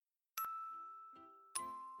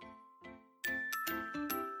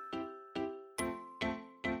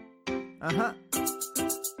I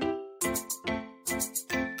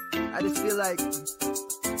just feel like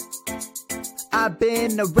I've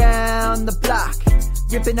been around the block,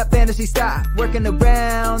 ripping up fantasy stock, working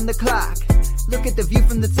around the clock. Look at the view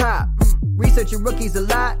from the top. Researching rookies a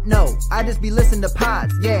lot? No, I just be listening to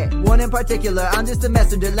pods. Yeah, one in particular, I'm just a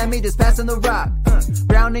messenger. Let me just pass on the rock.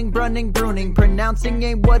 Browning, brunning, pruning, pronouncing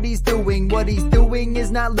ain't what he's doing. What he's doing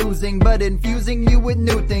is not losing, but infusing you with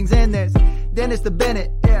new things. And there's Dennis the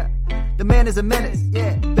Bennett, yeah. The man is a menace,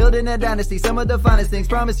 yeah. Building a dynasty, some of the finest things.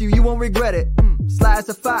 Promise you won't regret it. Sly as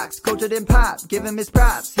a fox, cultured in pop. Give him his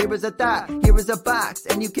props. Here is a thought, here is a box.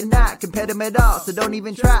 And you cannot compare them at all, so don't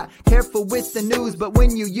even try. Careful with the news, but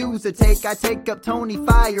when you use a take, I take up Tony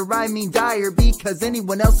Fire. I mean Dyer, because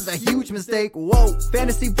anyone else is a huge mistake. Whoa.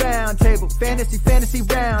 Fantasy round table, fantasy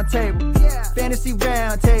round table. Yeah. Fantasy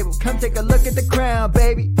round table, come take a look at the crown,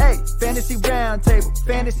 baby. Hey, fantasy round table,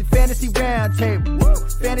 fantasy round table. Woo.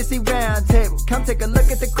 Fantasy round table, come take a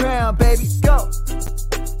look at the crown, baby. Go.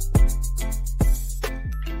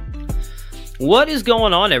 What is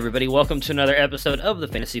going on, everybody? Welcome to another episode of the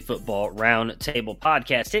Fantasy Football Roundtable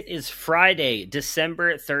Podcast. It is Friday,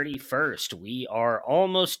 December 31st. We are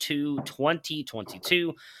almost to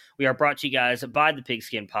 2022. We are brought to you guys by the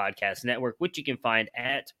Pigskin Podcast Network, which you can find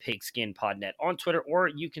at PigskinPodNet on Twitter, or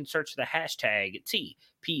you can search the hashtag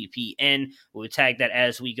TPPN. We'll tag that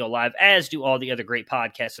as we go live, as do all the other great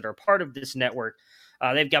podcasts that are part of this network.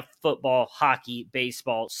 They've got football, hockey,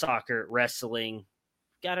 baseball, soccer, wrestling.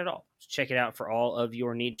 Got it all. Check it out for all of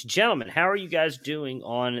your needs. Gentlemen, how are you guys doing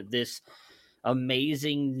on this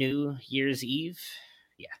amazing New Year's Eve?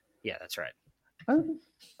 Yeah, that's right. I'm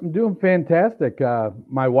doing fantastic.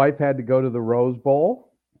 My wife had to go to the Rose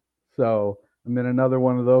Bowl, so I'm in another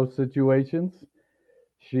one of those situations.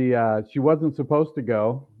 She wasn't supposed to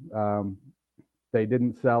go. They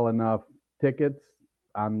didn't sell enough tickets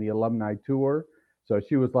on the alumni tour, so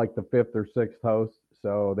she was like the fifth or sixth host,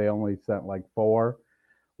 so they only sent like 4.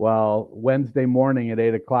 Well, Wednesday morning at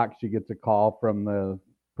 8 o'clock, she gets a call from the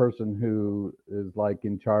person who is like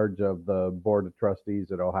in charge of the board of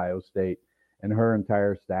trustees at Ohio State, and her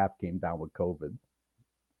entire staff came down with COVID.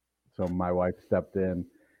 So my wife stepped in,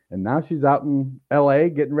 and now she's out in LA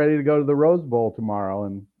getting ready to go to the Rose Bowl tomorrow,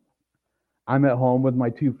 and I'm at home with my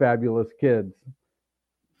 2 fabulous kids.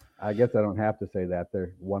 I guess I don't have to say that.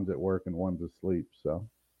 One's at work and one's asleep, so.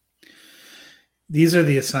 These are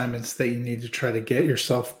the assignments that you need to try to get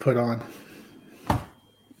yourself put on.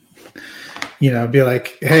 Be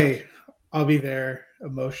like, hey, I'll be there,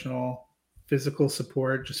 emotional, physical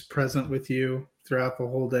support, just present with you throughout the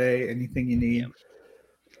whole day, anything you need.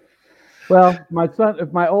 Well, my son,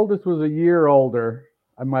 if my oldest was a year older,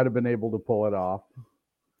 I might have been able to pull it off.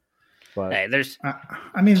 But hey, there's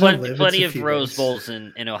plenty of Rose Bowls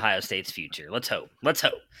in Ohio State's future. Let's hope.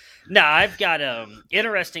 No, I've got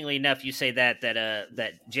interestingly enough, you say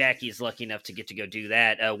that Jackie's lucky enough to get to go do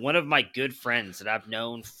that. One of my good friends that I've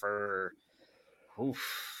known for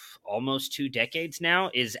almost 2 decades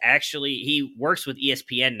now is actually, he works with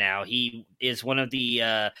ESPN now. He is one of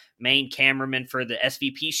the main cameramen for the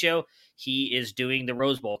SVP show. He is doing the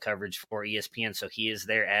Rose Bowl coverage for ESPN, so he is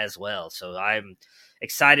there as well. So I'm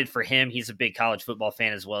excited for him. He's a big college football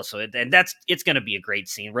fan as well. So it's going to be a great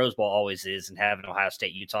scene. Rose Bowl always is, and having Ohio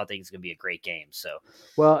State Utah, I think it's going to be a great game. So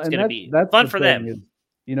it's going to be fun for them. Is,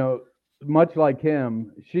 much like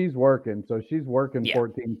him, she's working. So she's working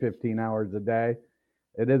 14, 15 hours a day.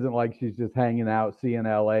 It isn't like she's just hanging out, seeing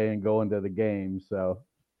LA and going to the game. So.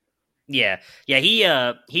 Yeah.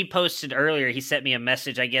 He posted earlier. He sent me a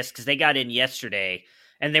message, I guess, because they got in yesterday.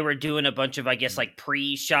 And they were doing a bunch of, I guess, like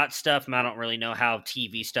pre-shot stuff. I don't really know how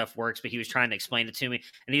TV stuff works, but he was trying to explain it to me.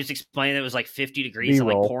 And he was explaining it was like 50 degrees and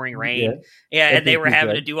like pouring rain. Yeah, and they were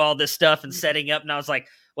having to do all this stuff and setting up. And I was like,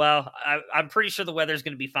 well, I'm pretty sure the weather's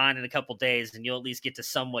going to be fine in a couple days, and you'll at least get to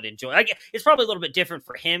somewhat enjoy. It's probably a little bit different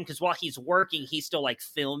for him because while he's working, he's still like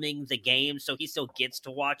filming the game, so he still gets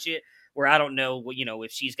to watch it. Where I don't know,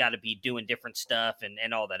 if she's got to be doing different stuff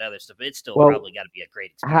and all that other stuff. But it's still probably got to be a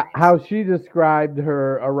great experience. How she described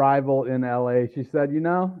her arrival in LA, she said,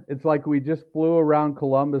 it's like we just flew around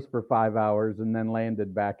Columbus for 5 hours and then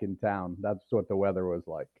landed back in town. That's what the weather was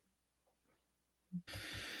like.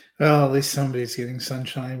 Well, at least somebody's getting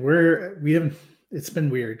sunshine. It's been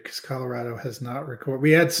weird because Colorado has not recorded.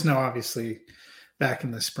 We had snow, obviously, back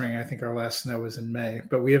in the spring. I think our last snow was in May,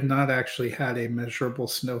 but we have not actually had a measurable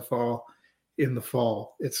snowfall in the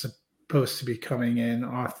fall. It's supposed to be coming in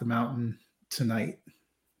off the mountain tonight.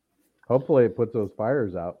 Hopefully it puts those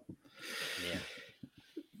fires out. Yeah.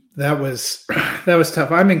 That was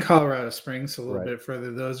tough. I'm in Colorado Springs, a little bit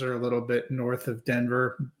further. Those are a little bit north of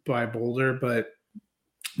Denver by Boulder, but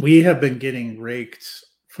we have been getting raked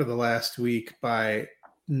for the last week by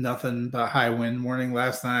nothing but high wind warning.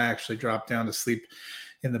 Last night I actually dropped down to sleep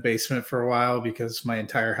in the basement for a while because my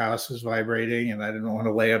entire house was vibrating and I didn't want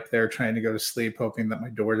to lay up there trying to go to sleep, hoping that my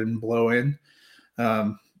door didn't blow in.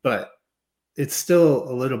 But it's still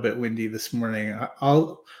a little bit windy this morning.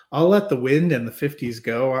 I'll let the wind and the 50s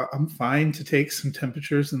go. I'm fine to take some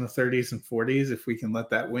temperatures in the 30s and 40s if we can let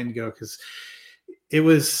that wind go, because it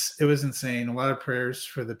was insane. A lot of prayers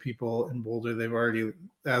for the people in Boulder. They've already,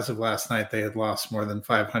 as of last night, they had lost more than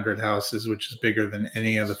 500 houses, which is bigger than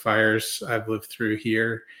any of the fires I've lived through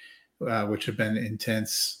here, which have been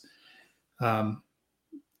intense.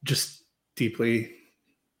 Just deeply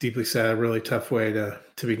sad, really tough way to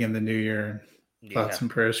begin the new year. Thoughts and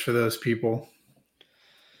prayers for those people.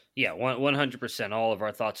 Yeah, 100%. All of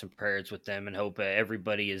our thoughts and prayers with them, and hope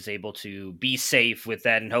everybody is able to be safe with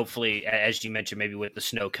that. And hopefully, as you mentioned, maybe with the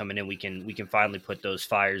snow coming in, we can finally put those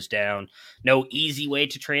fires down. No easy way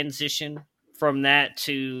to transition from that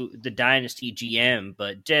to the Dynasty GM.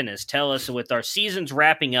 But Dennis, tell us, with our seasons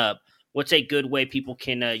wrapping up, what's a good way people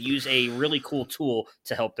can use a really cool tool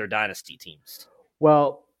to help their Dynasty teams?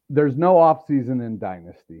 Well, there's no off season in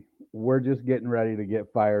Dynasty. We're just getting ready to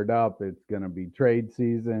get fired up. It's going to be trade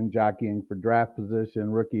season, jockeying for draft position,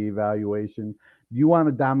 rookie evaluation. Do you want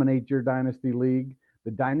to dominate your Dynasty league?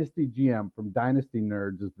 The Dynasty GM from Dynasty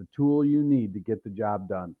Nerds is the tool you need to get the job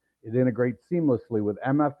done. It integrates seamlessly with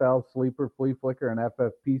MFL, Sleeper, Flea Flicker, and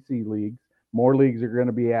FFPC leagues. More leagues are going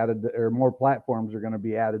to be added, or more platforms are going to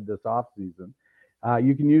be added this offseason.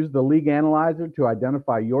 You can use the League Analyzer to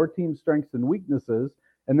identify your team's strengths and weaknesses,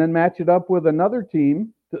 and then match it up with another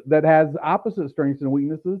team that has opposite strengths and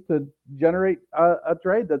weaknesses to generate a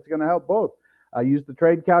trade that's going to help both. Use the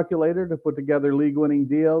trade calculator to put together league-winning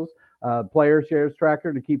deals, player shares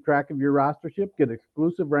tracker to keep track of your rostership, get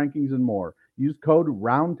exclusive rankings, and more. Use code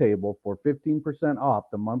ROUNDTABLE for 15% off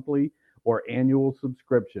the monthly or annual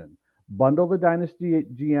subscription. Bundle the Dynasty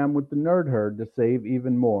GM with the Nerd Herd to save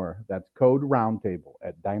even more. That's code ROUNDTABLE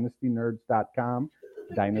at dynastynerds.com,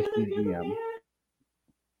 Dynasty GM.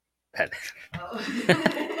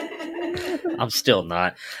 I'm still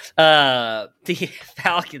not. The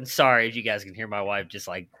Falcons, sorry if you guys can hear my wife just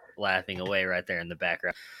like laughing away right there in the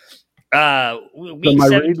background. Week so my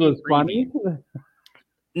read was funny?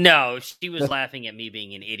 No, she was laughing at me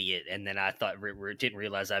being an idiot, and then I thought didn't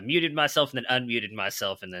realize I muted myself and then unmuted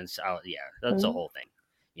myself, and then that's the whole thing.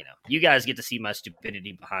 You know, you guys get to see my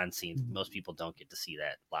stupidity behind scenes. Most people don't get to see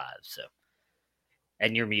that live, so.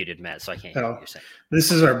 And you're muted, Matt, so I can't hear what you're saying.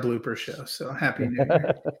 This is our blooper show, so happy New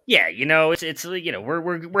Year. Yeah, you know, it's you know,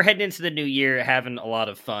 we're heading into the new year, having a lot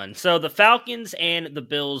of fun. So the Falcons and the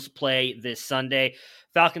Bills play this Sunday.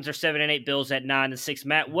 Falcons are 7-8, Bills at 9-6.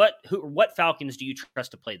 Matt, what Falcons do you trust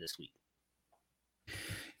to play this week?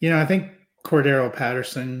 You know, I think Cordero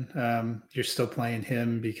Patterson, you're still playing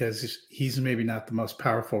him because he's maybe not the most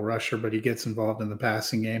powerful rusher, but he gets involved in the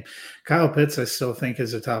passing game. Kyle Pitts, I still think,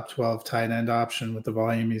 is a top 12 tight end option with the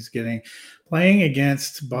volume he's getting. Playing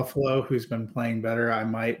against Buffalo, who's been playing better, I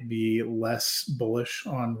might be less bullish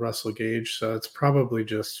on Russell Gage. So it's probably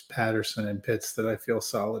just Patterson and Pitts that I feel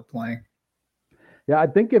solid playing. Yeah, I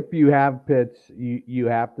think if you have Pitts, you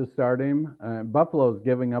have to start him. Buffalo's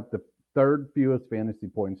giving up the third fewest fantasy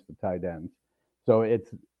points to tight ends. So it's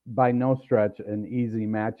by no stretch an easy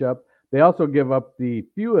matchup. They also give up the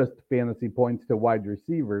fewest fantasy points to wide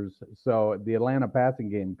receivers. So the Atlanta passing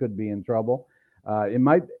game could be in trouble. It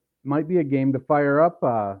might be a game to fire up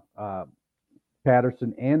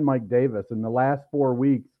Patterson and Mike Davis. In the last 4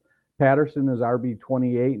 weeks, Patterson is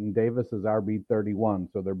RB28 and Davis is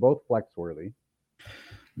RB31. So they're both flex worthy.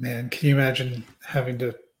 Man, can you imagine having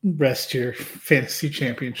to rest your fantasy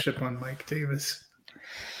championship on Mike Davis?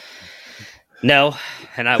 No,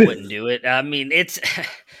 and I wouldn't do it. I mean, it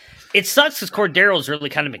sucks because Cordero's really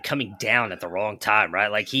kind of been coming down at the wrong time,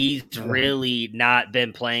 right? Like, he's really not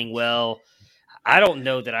been playing well. I don't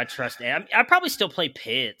know that I trust him. I probably still play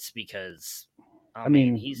Pitts because, I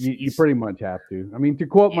mean, you pretty much have to. I mean, to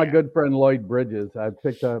quote my good friend Lloyd Bridges, I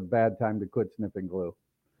picked a bad time to quit sniffing glue.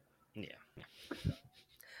 Yeah.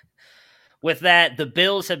 With that, the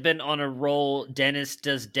Bills have been on a roll. Dennis,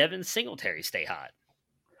 does Devin Singletary stay hot?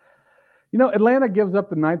 You know, Atlanta gives up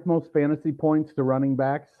the 9th most fantasy points to running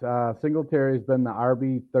backs. Singletary has been the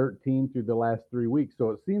RB13 through the last 3 weeks, so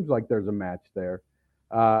it seems like there's a match there.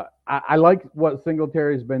 I like what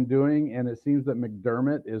Singletary's been doing, and it seems that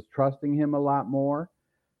McDermott is trusting him a lot more.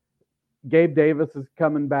 Gabe Davis is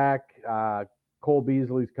coming back. Cole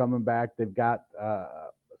Beasley's coming back. They've got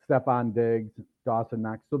Stephon Diggs, Dawson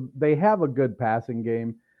Knox. So they have a good passing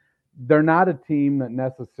game. They're not a team that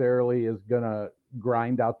necessarily is going to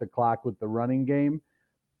grind out the clock with the running game.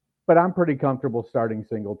 But I'm pretty comfortable starting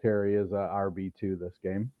Singletary as a RB2 this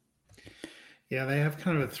game. Yeah, they have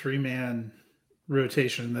kind of a 3-man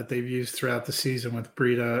rotation that they've used throughout the season with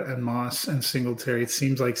Breida and Moss and Singletary. It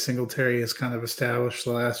seems like Singletary has kind of established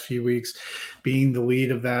the last few weeks being the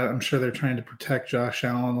lead of that. I'm sure they're trying to protect Josh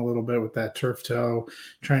Allen a little bit with that turf toe,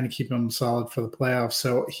 trying to keep him solid for the playoffs.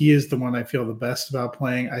 So he is the one I feel the best about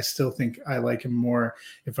playing. I still think I like him more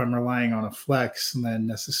if I'm relying on a flex than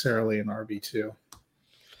necessarily an RB2.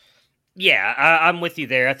 Yeah, I'm with you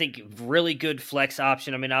there. I think really good flex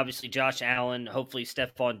option. I mean, obviously Josh Allen, hopefully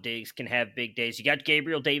Stephon Diggs can have big days. You got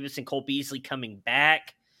Gabriel Davis and Cole Beasley coming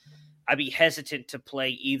back. I'd be hesitant to play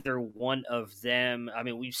either one of them. I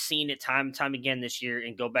mean, we've seen it time and time again this year,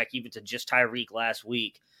 and go back even to just Tyreek last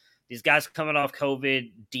week. These guys coming off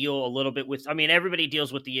COVID deal a little bit with, I mean, everybody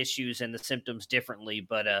deals with the issues and the symptoms differently,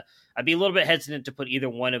 but I'd be a little bit hesitant to put either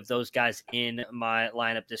one of those guys in my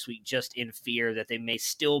lineup this week, just in fear that they may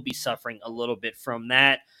still be suffering a little bit from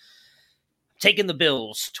that. Taking the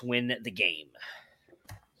Bills to win the game.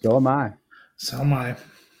 So am I.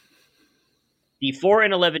 The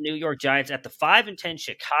 4-11 New York Giants at the 5-10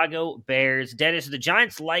 Chicago Bears. Dennis, the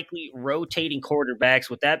Giants likely rotating quarterbacks.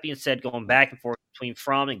 With that being said, going back and forth between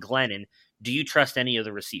Fromm and Glennon, do you trust any of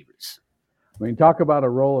the receivers? I mean, talk about a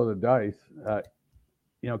roll of the dice.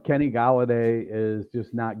 Kenny Golladay is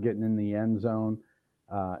just not getting in the end zone.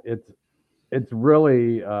 It's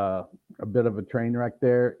really a bit of a train wreck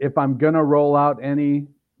there. If I'm going to roll out any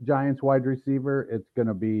Giants wide receiver, it's going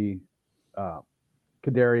to be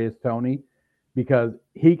Kadarius Toney, because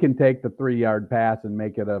he can take the 3-yard pass and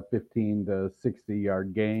make it a 15 to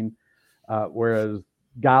 60-yard gain, whereas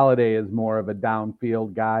Golladay is more of a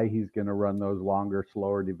downfield guy. He's going to run those longer,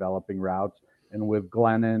 slower developing routes. And with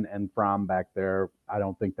Glennon and Fromm back there, I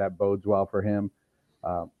don't think that bodes well for him.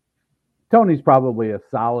 Tony's probably a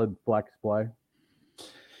solid flex play.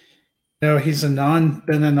 No, he's been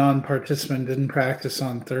a non-participant, didn't practice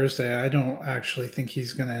on Thursday. I don't actually think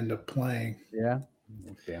he's going to end up playing. Yeah,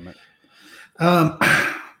 damn it.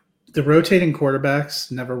 The rotating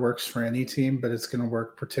quarterbacks never works for any team, but it's going to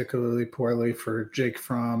work particularly poorly for Jake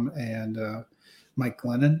Fromm and Mike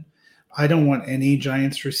Glennon. I don't want any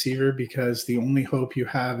Giants receiver, because the only hope you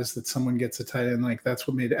have is that someone gets a tight end. Like, that's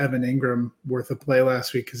what made Evan Ingram worth a play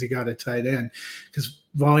last week, because he got a tight end. Because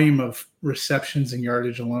volume of receptions and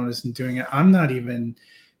yardage alone isn't doing it. I'm not even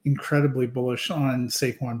incredibly bullish on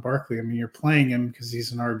Saquon Barkley. I mean, you're playing him because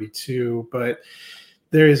he's an RB2, but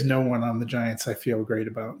there is no one on the Giants I feel great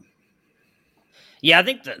about. Yeah, I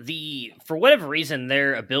think the for whatever reason,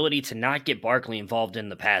 their ability to not get Barkley involved in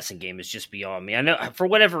the passing game is just beyond me. I know for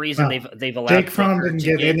whatever reason they've allowed Jake Fromm didn't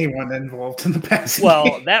get anyone involved in the passing game.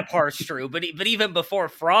 Well, that part's true, but even before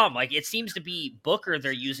Fromm, like, it seems to be Booker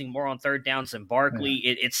they're using more on third downs than Barkley.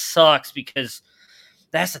 Yeah. It sucks, because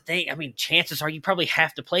that's the thing. I mean, chances are you probably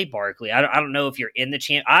have to play Barkley. I don't know if you're in the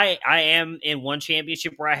champ. I am in one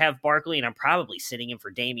championship where I have Barkley, and I'm probably sitting in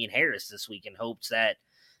for Damian Harris this week in hopes that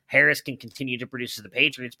Harris can continue to produce the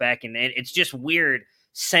Patriots back. And it's just weird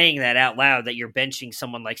saying that out loud, that you're benching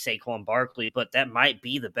someone like Saquon Barkley, but that might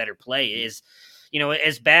be the better play. Is,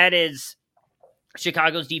 as bad as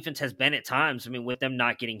Chicago's defense has been at times, I mean, with them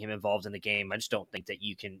not getting him involved in the game, I just don't think that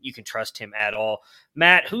you can trust him at all.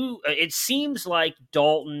 Matt, it seems like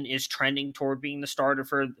Dalton is trending toward being the starter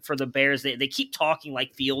for the Bears. They keep talking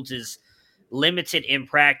like Fields is limited in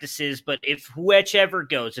practices, but if whichever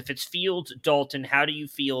goes, if it's Fields, Dalton, how do you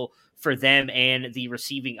feel for them and the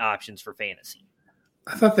receiving options for fantasy?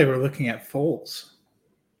 I thought they were looking at Foles.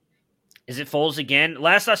 Is it Foles again?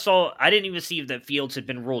 Last I saw, I didn't even see that Fields had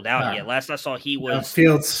been ruled out yet. Last I saw, he was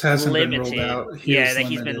Fields hasn't limited. Been ruled out.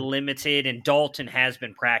 He's been limited, and Dalton has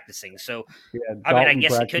been practicing. So, I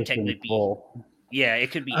guess it could technically be. Yeah,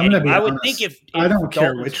 it could be. I would think if I don't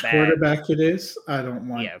care Dalton's which bad, quarterback it is. I don't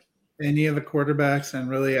want any of the quarterbacks, and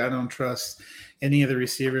really, I don't trust any of the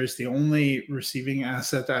receivers. The only receiving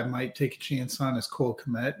asset that I might take a chance on is Cole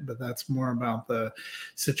Kmet, but that's more about the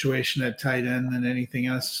situation at tight end than anything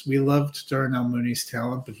else. We loved Darnell Mooney's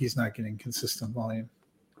talent, but he's not getting consistent volume.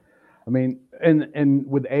 I mean, and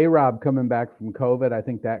with A-Rob coming back from COVID, I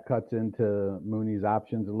think that cuts into Mooney's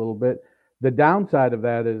options a little bit. The downside of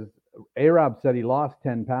that is A-Rob said he lost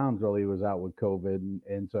 10 pounds while he was out with COVID,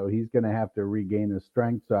 and so he's going to have to regain his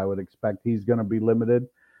strength, so I would expect he's going to be limited.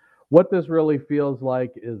 What this really feels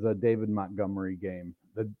like is a David Montgomery game.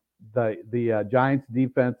 The Giants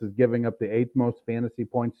defense is giving up the 8th most fantasy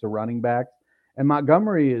points to running backs, and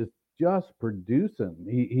Montgomery is just producing.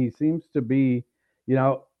 He seems to be,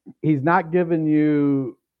 he's not giving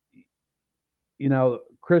you,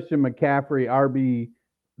 Christian McCaffrey, RB,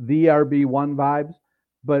 the RB1 vibes,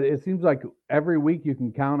 but it seems like every week you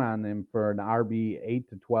can count on him for an RB 8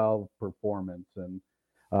 to 12 performance, and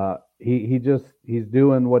he's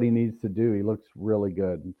doing what he needs to do. He looks really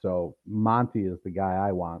good, and so Monty is the guy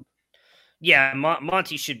I want. Yeah,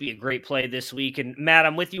 Monty should be a great play this week. And Matt,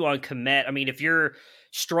 I'm with you on Kmet. I mean, if you're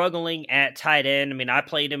struggling at tight end, I mean, I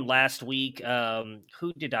played him last week.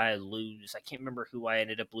 Who did I lose? I can't remember who I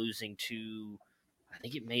ended up losing to. I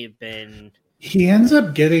think it may have been. He ends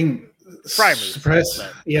up getting Frymouth.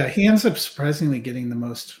 Yeah, he ends up surprisingly getting the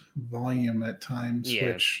most volume at times,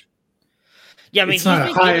 which. Yeah, I mean, it's not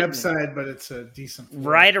a high upside, but it's a decent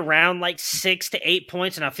floor. Right around like 6 to 8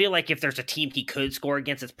 points. And I feel like if there's a team he could score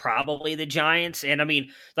against, it's probably the Giants. And I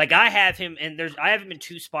mean, like I have him, and I have him in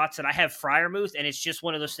 2 spots, and I have Freiermuth, and it's just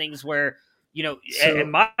one of those things where, you know, at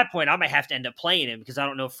my point, I might have to end up playing him because I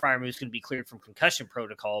don't know if Freiermuth's going to be cleared from concussion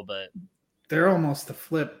protocol, but they're almost the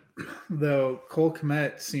flip, though. Cole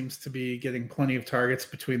Kmet seems to be getting plenty of targets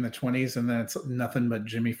between the 20s, and then it's nothing but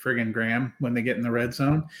Jimmy friggin' Graham when they get in the red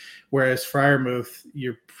zone. Whereas Freiermuth,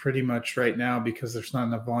 you're pretty much right now, because there's not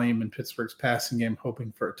enough volume in Pittsburgh's passing game,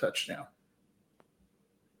 hoping for a touchdown.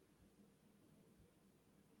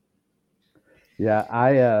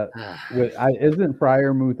 Yeah, isn't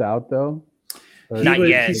Freiermuth out though? Not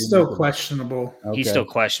yet. He's still questionable. Okay. He's still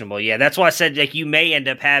questionable. Yeah, that's why I said like you may end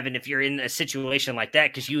up having, if you're in a situation like that,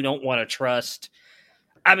 because you don't want to trust.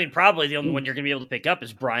 I mean, probably the only one you're going to be able to pick up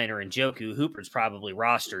is Brian or Njoku. Hooper's probably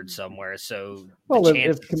rostered somewhere. So, well,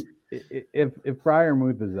 if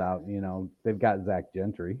Freiermuth is out, you know they've got Zach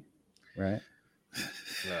Gentry, right?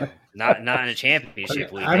 No, not in a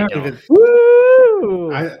championship week.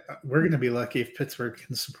 We're going to be lucky if Pittsburgh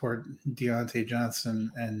can support Deontay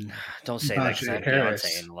Johnson and don't say that because I have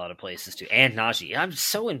Deontay in a lot of places too, and Najee. I'm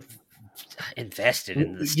so invested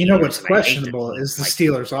in the Steelers. You know what's questionable is the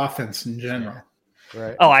Steelers' offense in general.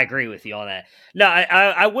 Right. Oh, I agree with you on that. No,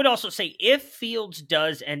 I would also say if Fields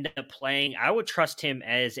does end up playing, I would trust him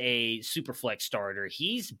as a super flex starter.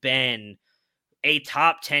 He's been a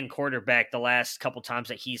top 10 quarterback the last couple times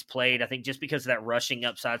that he's played, I think just because of that rushing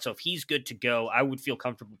upside. So if he's good to go, I would feel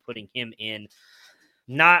comfortable putting him in.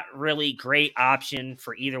 Not really great option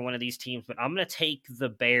for either one of these teams, but I'm going to take the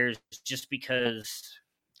Bears just because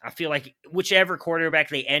I feel like whichever quarterback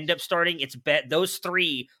they end up starting, those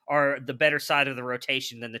 3 are the better side of the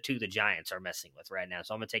rotation than the 2 the Giants are messing with right now.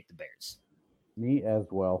 So I'm going to take the Bears. Me as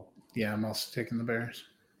well. Yeah, I'm also taking the Bears.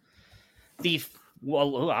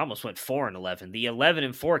 Well, I almost went 4-11. The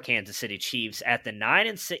 11-4 Kansas City Chiefs at the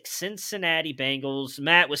 9-6 Cincinnati Bengals.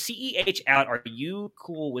 Matt, with CEH out, are you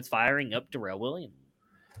cool with firing up Darrell Williams?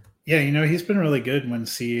 Yeah, you know, he's been really good when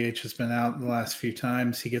CEH has been out the last few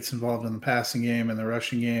times. He gets involved in the passing game and the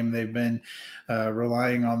rushing game. They've been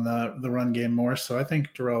relying on the run game more. So I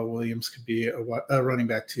think Darrell Williams could be a running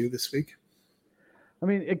back 2 this week. I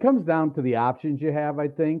mean, it comes down to the options you have, I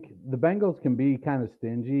think. The Bengals can be kind of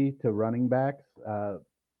stingy to running backs.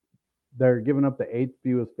 They're giving up the 8th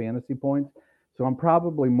fewest fantasy points. So I'm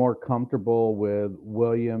probably more comfortable with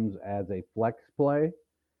Williams as a flex play.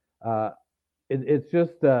 It's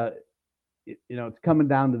just, it's coming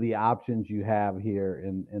down to the options you have here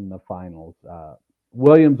in the finals.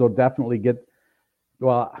 Williams will definitely get,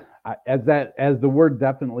 as the word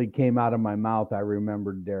definitely came out of my mouth, I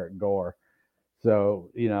remembered Derek Gore. So,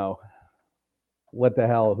 what the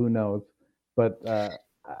hell, who knows? But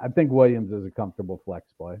I think Williams is a comfortable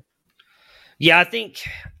flex play. Yeah, I think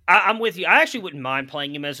I'm with you. I actually wouldn't mind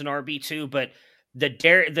playing him as an RB2, but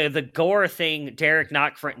the Gore thing, Derek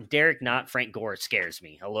not Frank Gore scares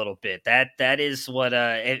me a little bit. That is what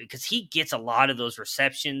because he gets a lot of those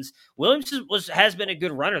receptions. Williams has been a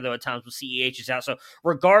good runner though at times when CEH is out. So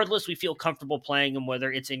regardless, we feel comfortable playing him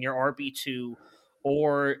whether it's in your RB2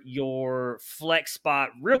 or your flex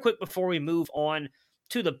spot. Real quick before we move on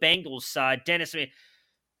to the Bengals side, Dennis, I mean,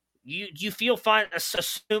 you feel fine,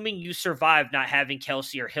 assuming you survived not having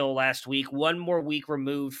Kelsey or Hill last week, one more week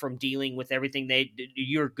removed from dealing with everything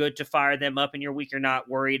you're good to fire them up in your week. You're not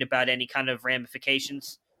worried about any kind of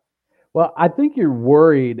ramifications? Well, I think you're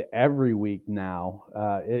worried every week now.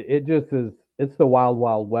 It just is, it's the wild,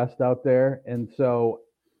 wild west out there. And so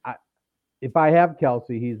if I have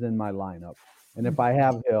Kelsey, he's in my lineup. And if I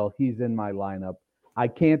have Hill, he's in my lineup. I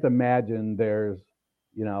can't imagine there's,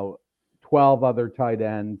 12 other tight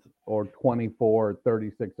ends or 24,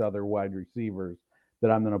 36 other wide receivers that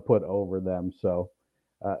I'm going to put over them. So,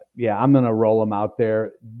 I'm going to roll them out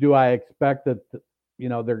there. Do I expect that,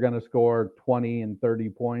 they're going to score 20 and 30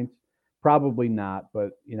 points? Probably not.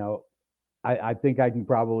 But, I think I can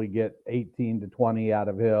probably get 18 to 20 out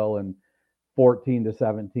of Hill and 14 to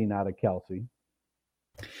 17 out of Kelsey.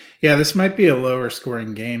 Yeah, this might be a lower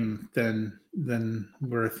scoring game than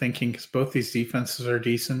we're thinking because both these defenses are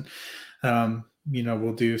decent.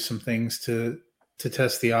 We'll do some things to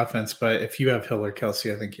test the offense, but if you have Hill or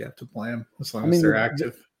Kelsey, I think you have to play them as long as they're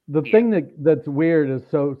active. The thing that's weird is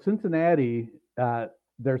so Cincinnati, they're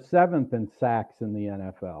 7th in sacks in the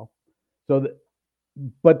NFL.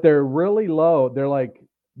 But they're really low. They're like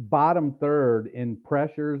bottom third in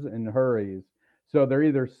pressures and hurries. So they're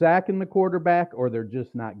either sacking the quarterback or they're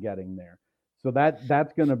just not getting there. So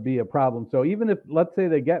that's going to be a problem. So even if, let's say,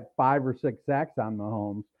 they get 5 or 6 sacks on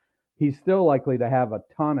Mahomes, he's still likely to have a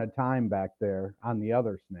ton of time back there on the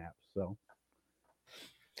other snaps. So.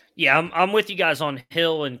 Yeah, I'm with you guys on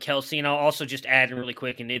Hill and Kelsey, and I'll also just add in really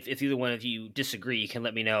quick, and if either one of you disagree, you can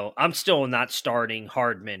let me know. I'm still not starting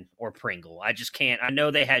Hardman or Pringle. I just can't. I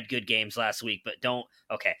know they had good games last week, but don't.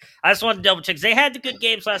 Okay, I just wanted to double check because they had the good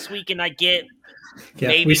games last week, and I get.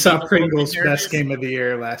 Yeah, we saw Pringle's best game of the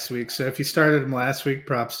year last week, so if you started him last week,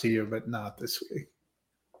 props to you, but not this week.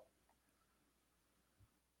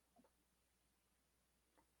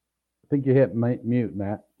 I think you hit mute,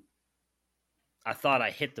 Matt. I thought I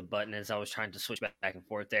hit the button as I was trying to switch back and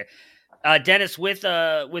forth there. Dennis, with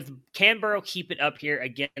can Burrow keep it up here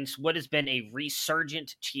against what has been a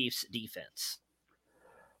resurgent Chiefs defense?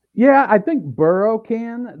 Yeah, I think Burrow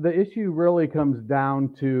can. The issue really comes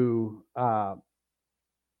down to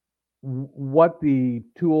what the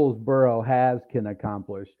tools Burrow can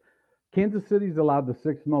accomplish. Kansas City's allowed the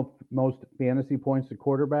 6th most fantasy points to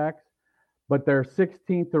quarterbacks, but they're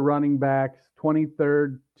 16th to running backs,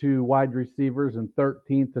 23rd to wide receivers, and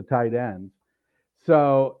 13th to tight ends.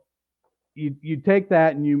 So you take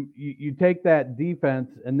that and you take that defense,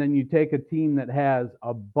 and then you take a team that has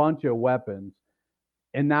a bunch of weapons,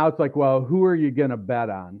 and now it's like, well, who are you going to bet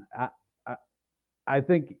on? I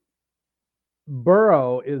think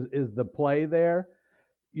Burrow is the play there.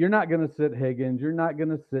 You're not going to sit Higgins. You're not going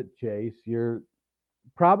to sit Chase. You're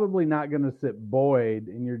probably not going to sit Boyd,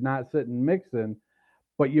 and you're not sitting Mixon,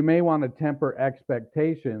 but you may want to temper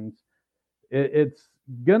expectations. It's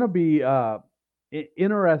going to be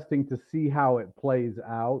interesting to see how it plays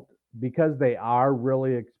out because they are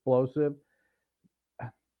really explosive.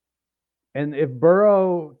 And if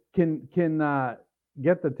Burrow can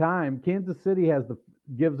get the time, Kansas City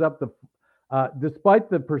gives up despite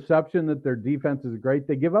the perception that their defense is great,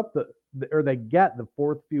 they get the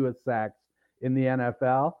 4th fewest sacks in the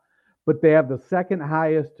NFL, but they have the 2nd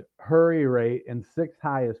highest hurry rate and 6th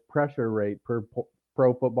highest pressure rate per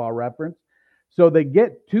Pro Football Reference. So they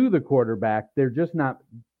get to the quarterback, they're just not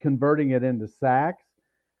converting it into sacks.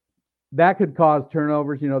 That could cause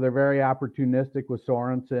turnovers. They're very opportunistic with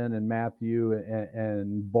Sorensen and Matthew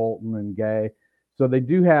and Bolton and Gay. So they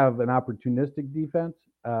do have an opportunistic defense.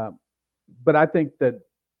 But I think that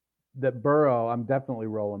Burrow, I'm definitely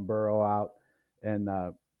rolling Burrow out. And,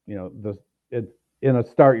 it's in a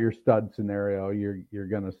start your stud scenario, you're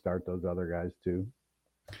going to start those other guys too.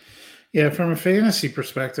 Yeah, from a fantasy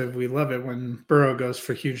perspective, we love it when Burrow goes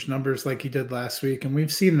for huge numbers like he did last week, and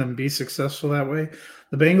we've seen them be successful that way.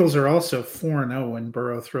 The Bengals are also 4-0 when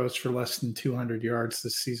Burrow throws for less than 200 yards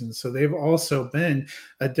this season, so they've also been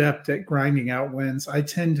adept at grinding out wins. I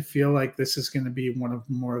tend to feel like this is going to be one of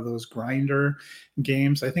more of those grinder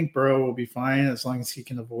games. I think Burrow will be fine as long as he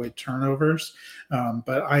can avoid turnovers,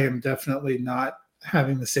 but I am definitely not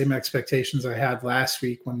having the same expectations I had last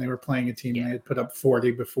week when they were playing a team. They had put up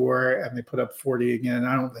 40 before and they put up 40 again.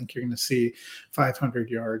 I don't think you're going to see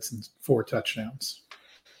 500 yards and 4 touchdowns.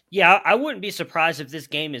 Yeah, I wouldn't be surprised if this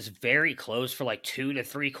game is very close for like 2 to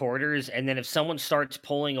 3 quarters. And then if someone starts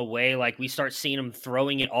pulling away, like we start seeing them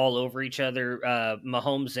throwing it all over each other,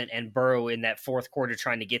 Mahomes and Burrow in that 4th quarter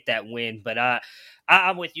trying to get that win. But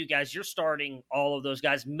I'm with you guys. You're starting all of those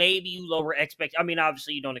guys. Maybe you lower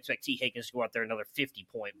obviously you don't expect T. Higgins to go out there another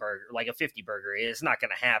 50-point burger, like a 50 burger. It's not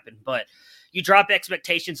going to happen. But you drop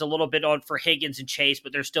expectations a little bit for Higgins and Chase,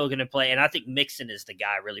 but they're still going to play. And I think Mixon is the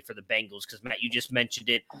guy really for the Bengals because, Matt, you just mentioned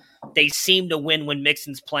it. They seem to win when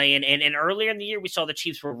Mixon's playing. And earlier in the year, we saw the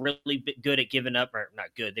Chiefs were really good at giving up, or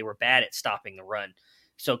not good. They were bad at stopping the run.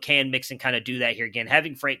 So can Mixon kind of do that here again?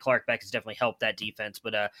 Having Frank Clark back has definitely helped that defense,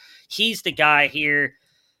 but he's the guy here.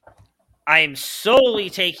 I am solely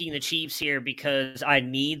taking the Chiefs here because I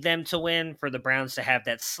need them to win for the Browns to have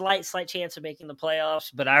that slight chance of making the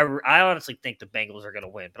playoffs. But I honestly think the Bengals are going to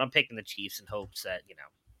win. But I'm picking the Chiefs in hopes that,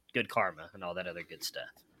 good karma and all that other good stuff.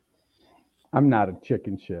 I'm not a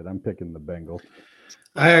chicken shit. I'm picking the Bengals.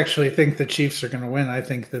 I actually think the Chiefs are going to win. I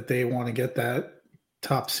think that they want to get that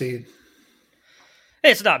top seed.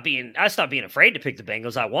 It's not being afraid to pick the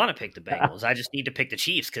Bengals. I want to pick the Bengals. I just need to pick the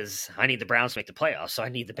Chiefs because I need the Browns to make the playoffs. So I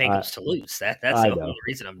need the Bengals to lose. That's the only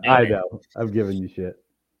reason I'm doing it. I know. I'm giving you shit.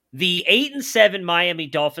 The 8-7 Miami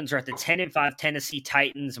Dolphins are at the 10-5 Tennessee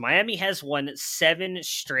Titans. Miami has won 7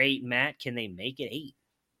 straight. Matt, can they make it 8?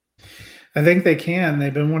 I think they can.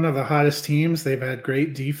 They've been one of the hottest teams. They've had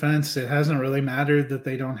great defense. It hasn't really mattered that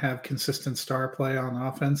they don't have consistent star play on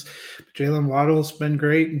offense. Jalen Waddle's been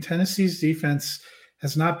great, and Tennessee's defense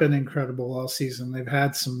has not been incredible all season. They've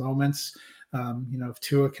had some moments. If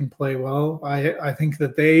Tua can play well, I think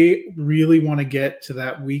that they really want to get to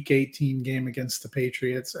that Week 18 game against the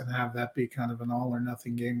Patriots and have that be kind of an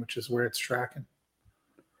all-or-nothing game, which is where it's tracking.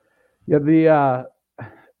 Yeah,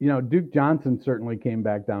 Duke Johnson certainly came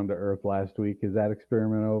back down to earth last week. Is that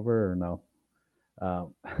experiment over or no?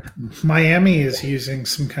 Miami is using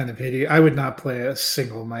some kind of idiot. I would not play a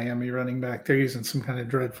single Miami running back. They're using some kind of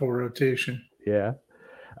dreadful rotation. Yeah.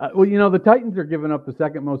 The Titans are giving up the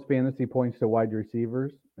second most fantasy points to wide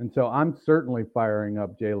receivers. And so I'm certainly firing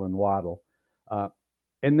up Jalen Waddle.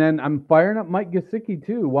 And then I'm firing up Mike Gesicki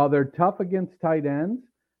too. While they're tough against tight ends,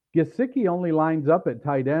 Gesicki only lines up at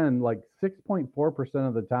tight end like 6.4%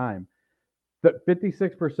 of the time.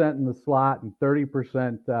 56% in the slot and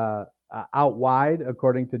 30% out wide,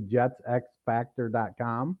 according to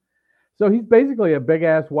JetsXFactor.com. So he's basically a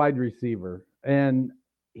big-ass wide receiver. And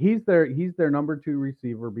he's their number 2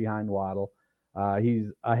 receiver behind Waddle. He's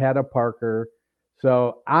ahead of Parker.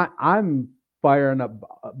 So I'm firing up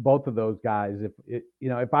both of those guys.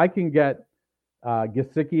 If I can get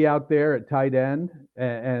Gesicki out there at tight end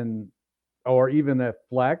and or even a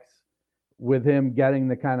flex with him getting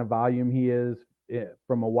the kind of volume he is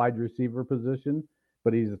from a wide receiver position,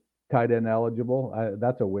 but he's tight end eligible,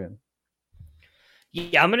 that's a win.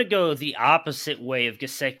 Yeah, I'm going to go the opposite way of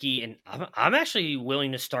Gesicki, and I'm actually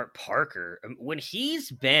willing to start Parker. When he's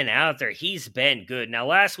been out there, he's been good. Now,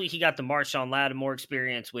 last week he got the Marshawn Lattimore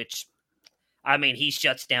experience, which, he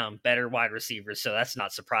shuts down better wide receivers, so that's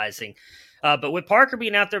not surprising. But with Parker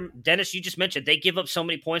being out there, Dennis, you just mentioned, they give up so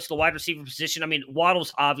many points to the wide receiver position.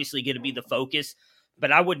 Waddle's obviously going to be the focus,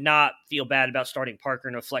 but I would not feel bad about starting Parker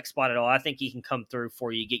in a flex spot at all. I think he can come through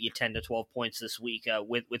for you, get you 10 to 12 points this week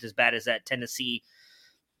with as bad as that Tennessee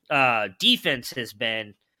defense has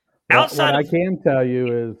been. What I can tell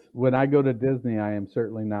you is when I go to Disney, I am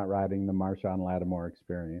certainly not riding the Marshawn Lattimore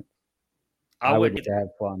experience. I would have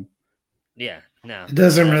fun. Yeah, no. It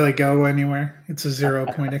doesn't really go anywhere. It's a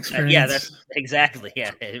 0-point experience. Yeah, that's exactly.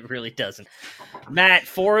 Yeah, it really doesn't. Matt,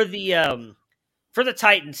 for the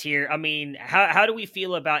Titans here, how do we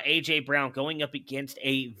feel about A.J. Brown going up against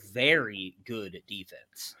a very good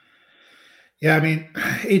defense? Yeah,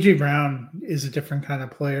 A.J. Brown is a different kind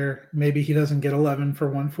of player. Maybe he doesn't get 11 for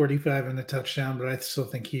 145 and a touchdown, but I still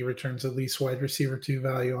think he returns at least wide receiver 2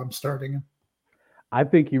 value. I'm starting him. I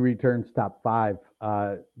think he returns top 5.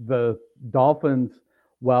 The Dolphins,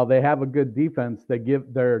 while they have a good defense, they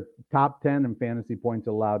give their top 10 in fantasy points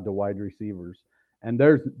allowed to wide receivers. And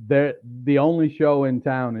the only show in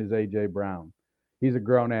town is A.J. Brown. He's a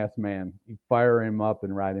grown-ass man. You fire him up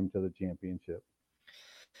and ride him to the championship.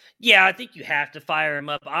 Yeah, I think you have to fire him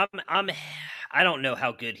up. I don't know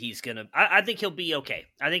how good he's gonna. I think he'll be okay.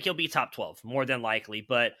 I think he'll be top 12 more than likely.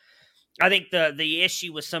 But I think the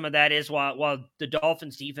issue with some of that is while the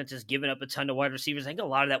Dolphins defense has given up a ton of wide receivers, I think a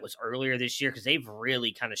lot of that was earlier this year because they've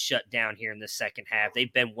really kind of shut down here in the second half.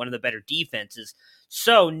 They've been one of the better defenses.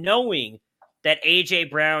 So knowing that A.J.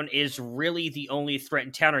 Brown is really the only threat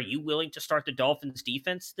in town, are you willing to start the Dolphins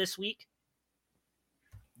defense this week?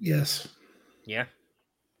 Yes. Yeah.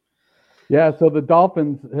 Yeah, so the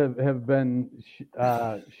Dolphins have been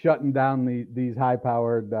shutting down these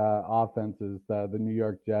high-powered offenses, the New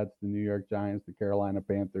York Jets, the New York Giants, the Carolina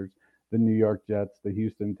Panthers, the New York Jets, the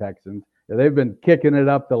Houston Texans. Yeah, they've been kicking it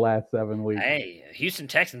up the last 7 weeks. Hey, Houston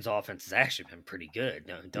Texans offense has actually been pretty good.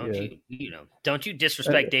 Don't you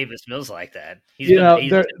disrespect Davis Mills like that.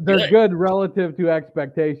 They're good relative to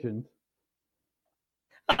expectations.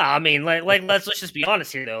 Let's just be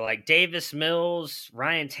honest here, though. Like Davis Mills,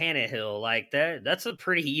 Ryan Tannehill, that's a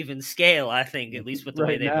pretty even scale, I think, at least with the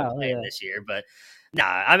way they've been playing this year. But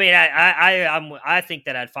I think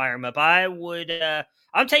that I'd fire him up. I'm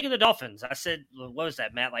taking the Dolphins. I said, what was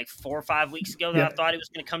that, Matt? Like 4 or 5 weeks ago that I thought it was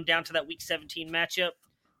going to come down to that Week 17 matchup.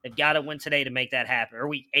 They've got to win today to make that happen, or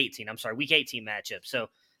Week 18 matchup. So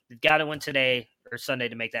they've got to win today or Sunday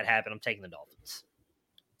to make that happen. I'm taking the Dolphins.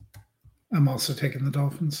 I'm also taking the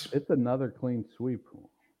Dolphins. It's another clean sweep.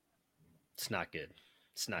 It's not good.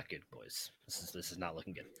 It's not good, boys. This is not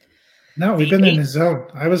looking good. No, we've been in the zone.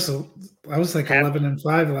 I was like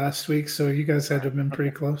 11-5 last week, so you guys had to have been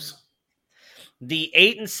pretty close. The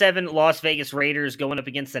 8-7 Las Vegas Raiders going up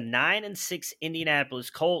against the 9-6 Indianapolis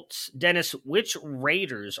Colts. Dennis, which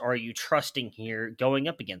Raiders are you trusting here going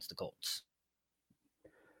up against the Colts?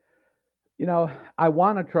 I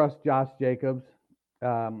want to trust Josh Jacobs.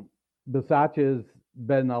 Bisaccia's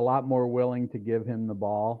been a lot more willing to give him the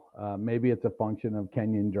ball. Maybe it's a function of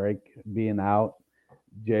Kenyon Drake being out,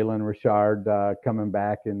 Jalen Richard coming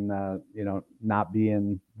back and, not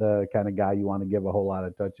being the kind of guy you want to give a whole lot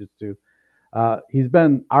of touches to. He's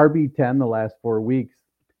been RB10 the last 4 weeks.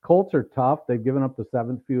 Colts are tough. They've given up the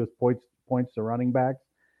 7th fewest points to running backs.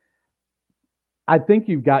 I think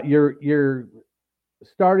you've got your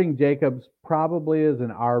starting Jacobs probably is an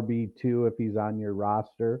RB2 if he's on your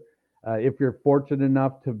roster. If you're fortunate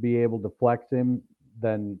enough to be able to flex him,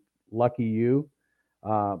 then lucky you.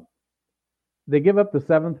 They give up the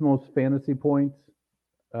 7th most fantasy points.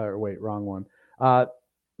 Wait, wrong one.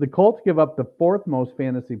 The Colts give up the 4th most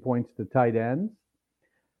fantasy points to tight ends.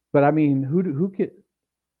 But I mean, who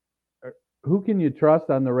can you trust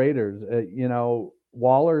on the Raiders?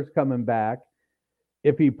 Waller's coming back.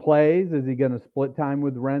 If he plays, is he going to split time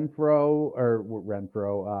with Moreau?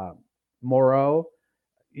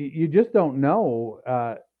 You just don't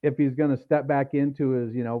know if he's going to step back into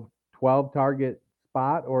his 12 target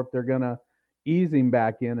spot or if they're going to ease him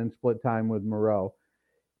back in and split time with Moreau.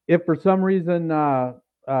 If for some reason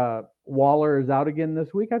Waller is out again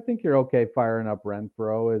this week, I think you're okay firing up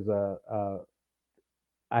Renfro as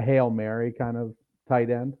a Hail Mary kind of tight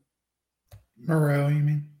end. Moreau, you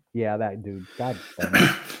mean? Yeah, that dude. God.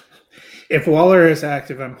 If Waller is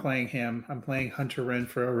active, I'm playing him. I'm playing Hunter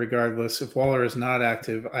Renfro regardless. If Waller is not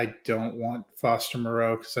active, I don't want Foster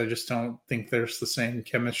Moreau because I just don't think there's the same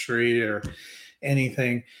chemistry or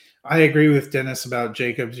anything. I agree with Dennis about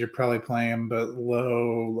Jacobs. You're probably playing him, but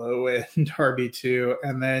low end RB2.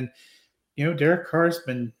 And then, Derek Carr's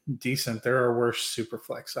been decent. There are worse super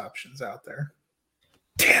flex options out there.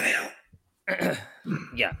 Tannehill.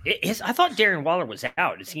 Yeah. I thought Darren Waller was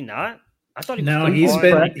out. Is he not? I thought he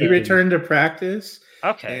was he returned to practice.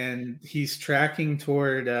 Okay. And he's tracking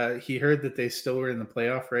toward he heard that they still were in the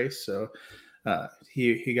playoff race, so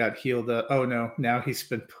he got healed up. Oh no, now he just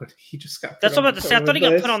got put. That's what I'm about to say. I thought he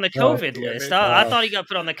got put on the COVID list. I thought he got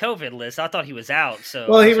put on the COVID list. I thought he was out.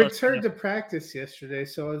 So he returned to practice yesterday,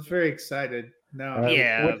 so I was very excited. No,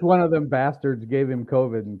 which one of them bastards gave him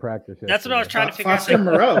COVID in practice yesterday? That's what I was trying to figure out. Foster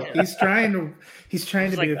Moreau. He's trying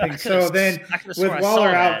to be the thing. So then, with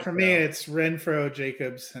Waller out for me, it's Renfro,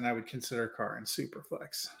 Jacobs, and I would consider Carr in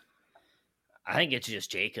Superflex. I think it's just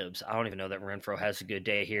Jacobs. I don't even know that Renfro has a good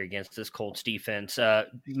day here against this Colts defense.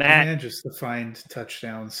 Matt just to find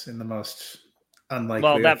touchdowns in the most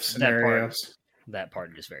unlikely of scenarios. That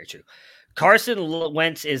part is very true. Carson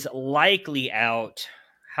Wentz is likely out.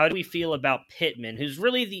 How do we feel about Pittman, who's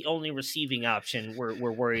really the only receiving option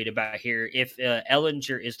we're worried about here if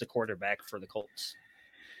Ellinger is the quarterback for the Colts?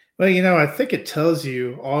 Well, I think it tells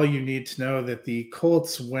you all you need to know that the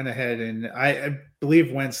Colts went ahead and I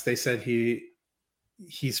believe Wentz, they said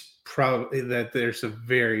he's probably that there's a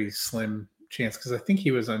very slim chance because I think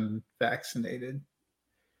he was unvaccinated.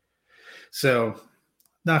 So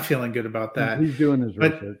not feeling good about that. He's doing his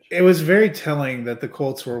research. It was very telling that the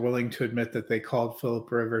Colts were willing to admit that they called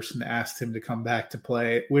Phillip Rivers and asked him to come back to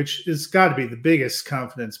play, which has got to be the biggest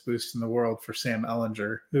confidence boost in the world for Sam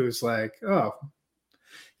Ellinger, who's like, oh,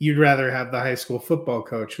 you'd rather have the high school football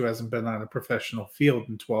coach who hasn't been on a professional field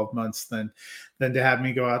in 12 months than to have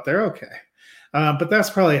me go out there. Okay. But that's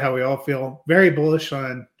probably how we all feel. Very bullish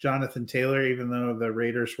on Jonathan Taylor, even though the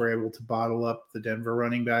Raiders were able to bottle up the Denver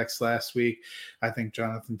running backs last week. I think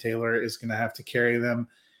Jonathan Taylor is going to have to carry them.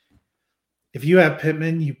 If you have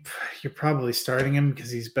Pittman, you're probably starting him because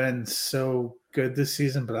he's been so good this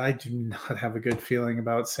season, but I do not have a good feeling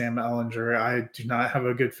about Sam Ellinger. I do not have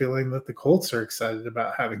a good feeling that the Colts are excited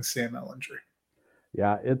about having Sam Ellinger.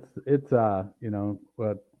 Yeah, it's to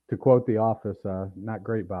quote The Office, not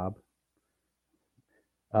great, Bob.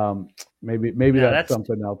 Maybe that's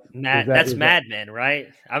something else. That's Mad Men, right?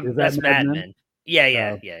 That's Mad Men. Yeah,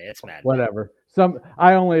 it's Mad Men. Whatever.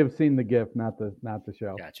 I only have seen the GIF, not the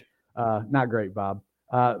show. Gotcha. Not great, Bob.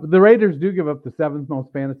 The Raiders do give up the 7th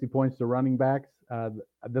most fantasy points to running backs.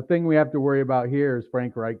 The thing we have to worry about here is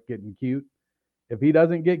Frank Reich getting cute. If he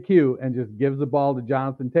doesn't get cute and just gives the ball to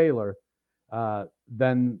Jonathan Taylor,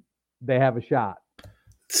 then they have a shot.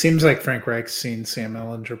 Seems like Frank Reich's seen Sam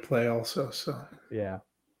Ellinger play also. So yeah.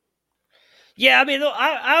 Yeah, I mean,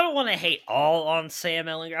 I don't want to hate all on Sam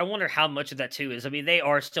Ellinger. I wonder how much of that, too, is. I mean, they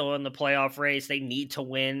are still in the playoff race. They need to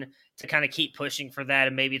win to kind of keep pushing for that.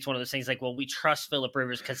 And maybe it's one of those things like, well, we trust Phillip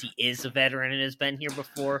Rivers because he is a veteran and has been here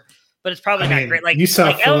before. but it's probably not great. Like you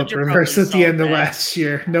saw Philip Ellinger Rivers at the end of that. last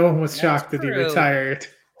year. No one was shocked that he retired.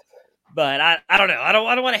 But I don't know. I don't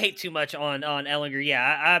want to hate too much on Ellinger.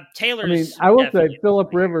 Yeah, Taylor's. I will say Philip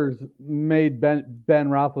Rivers made Ben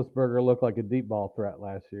Roethlisberger look like a deep ball threat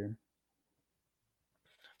last year.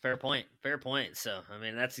 Fair point. So,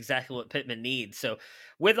 that's exactly what Pittman needs. So,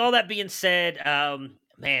 with all that being said,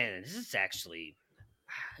 man, this is actually.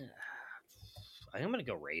 I'm going to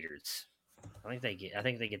go Raiders. I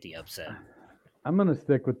think they get the upset. I'm going to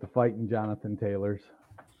stick with the fighting Jonathan Taylors.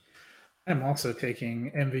 I'm also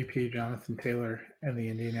taking MVP Jonathan Taylor and the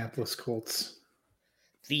Indianapolis Colts.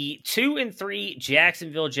 The 2-3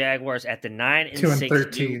 Jacksonville Jaguars at the 9-6.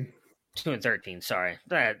 2-13. 2-13. Sorry,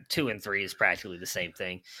 2-3 is practically the same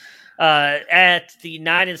thing. At the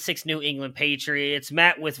 9-6 New England Patriots.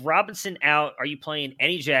 Matt, with Robinson out, are you playing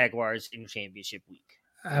any Jaguars in championship week?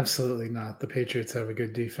 Absolutely not. The Patriots have a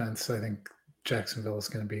good defense. I think Jacksonville is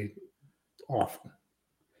going to be awful.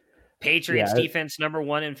 Patriots defense number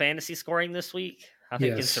 1 in fantasy scoring this week. I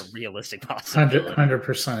think it's a realistic possibility.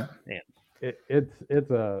 100%. Yeah,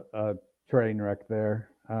 it's a train wreck there.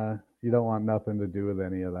 You don't want nothing to do with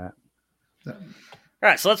any of that. No. All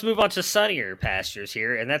right, so let's move on to sunnier pastures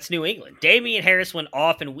here, and that's New England. Damian Harris went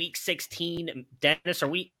off in Week 16. Dennis, are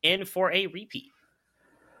we in for a repeat?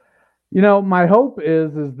 My hope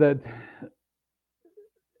is that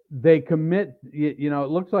they commit. It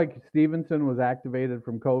looks like Stevenson was activated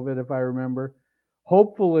from COVID, if I remember.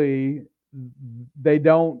 Hopefully, they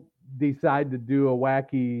don't decide to do a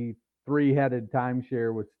wacky 3-headed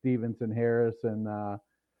timeshare with Stevenson, Harris, and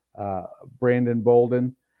Brandon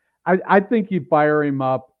Bolden. I think you fire him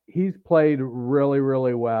up. He's played really,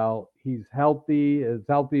 really well. He's healthy as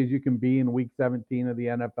you can be in Week 17 of the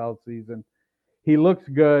NFL season. He looks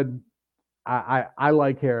good. I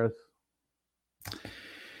like Harris.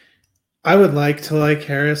 I would like to like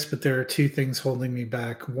Harris, but there are two things holding me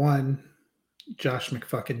back. One, Josh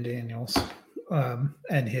McFucking Daniels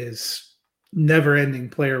and his never-ending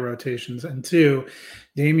player rotations. And two,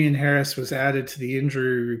 Damian Harris was added to the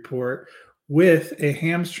injury report with a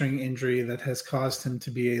hamstring injury that has caused him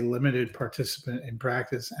to be a limited participant in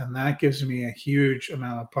practice. And that gives me a huge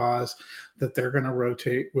amount of pause that they're going to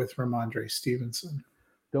rotate with Ramondre Stevenson.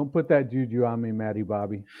 Don't put that juju on me, Matty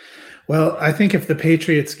Bobby. Well, I think if the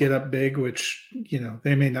Patriots get up big, which,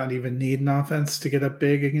 they may not even need an offense to get up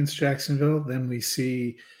big against Jacksonville, then we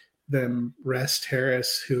see them rest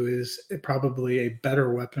Harris, who is probably a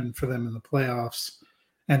better weapon for them in the playoffs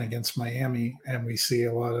and against Miami. And we see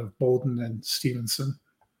a lot of Bolden and Stevenson.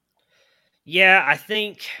 Yeah, I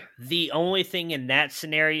think the only thing in that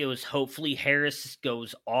scenario is hopefully Harris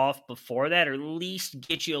goes off before that, or at least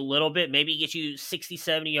get you a little bit, maybe get you 60,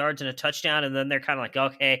 70 yards and a touchdown, and then they're kind of like,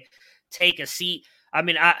 okay, take a seat.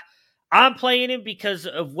 I'm playing him because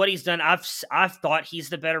of what he's done. I've thought he's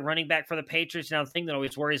the better running back for the Patriots. Now, the thing that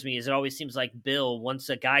always worries me is it always seems like Bill, once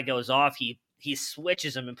a guy goes off, he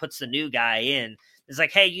switches him and puts the new guy in. It's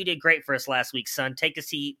like, hey, you did great for us last week, son. Take a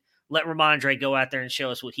seat. Let Ramondre go out there and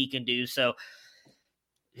show us what he can do. So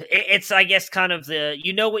it's, I guess, kind of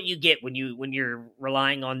what you get when you're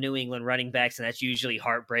relying on New England running backs, and that's usually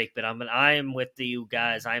heartbreak. But I am with you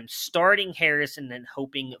guys. I'm starting Harris and then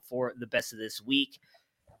hoping for the best of this week.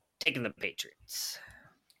 Taking the Patriots.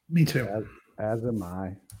 Me too. As am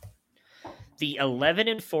I. The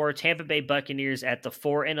 11-4 Tampa Bay Buccaneers at the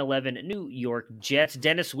 4-11 New York Jets.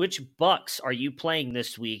 Dennis, which Bucs are you playing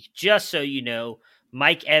this week? Just so you know,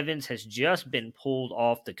 Mike Evans has just been pulled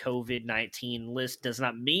off the COVID-19 list. Does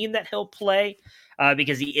not mean that he'll play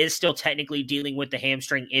because he is still technically dealing with the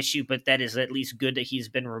hamstring issue, but that is at least good that he's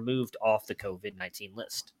been removed off the COVID-19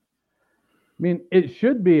 list. It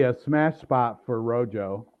should be a smash spot for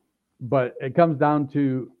Rojo, but it comes down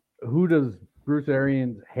to who does Bruce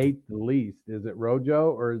Arians hate the least? Is it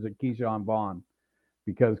Rojo or is it Keyshawn Vaughn?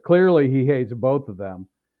 Because clearly he hates both of them.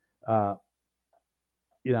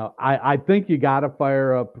 I think you got to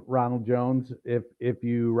fire up Ronald Jones if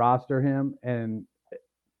you roster him, and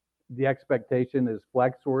the expectation is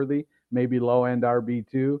flex worthy, maybe low end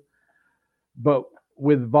RB2. But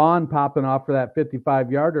with Vaughn popping off for that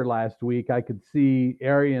 55-yarder last week, I could see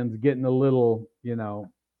Arians getting a little,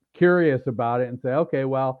 curious about it and say, okay,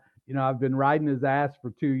 well, I've been riding his ass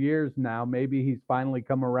for 2 years now. Maybe he's finally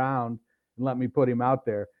come around and let me put him out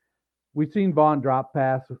there. We've seen Vaughn drop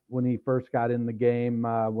pass when he first got in the game,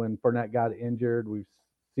 when Fournette got injured. We've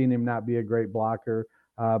seen him not be a great blocker.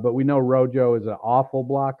 But we know Rojo is an awful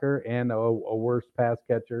blocker and a worse pass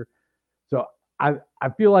catcher. So I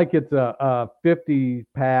feel like it's a 50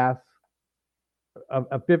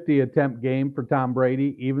 attempt game for Tom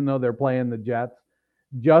Brady, even though they're playing the Jets,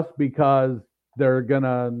 just because they're going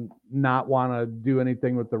to not want to do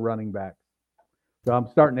anything with the running back. So I'm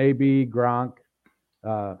starting AB, Gronk,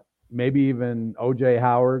 maybe even O.J.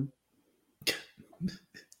 Howard.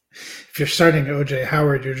 If you're starting O.J.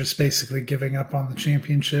 Howard, you're just basically giving up on the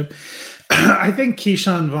championship. I think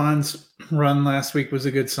Keyshawn Vaughn's run last week was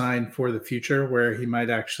a good sign for the future, where he might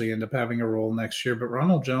actually end up having a role next year. But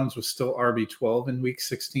Ronald Jones was still RB12 in week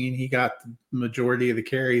 16. He got the majority of the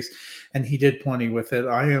carries, and he did plenty with it.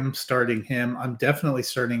 I am starting him. I'm definitely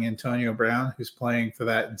starting Antonio Brown, who's playing for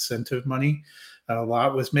that incentive money. A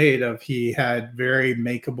lot was made of he had very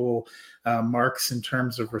makeable marks in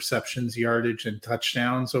terms of receptions, yardage, and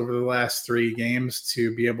touchdowns over the last 3 games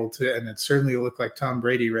to be able to, and it certainly looked like Tom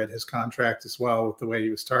Brady read his contract as well with the way he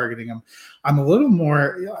was targeting him. I'm a little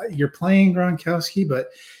more, you're playing Gronkowski, but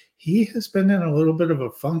he has been in a little bit of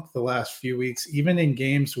a funk the last few weeks, even in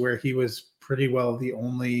games where he was pretty well the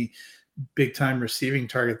only big time receiving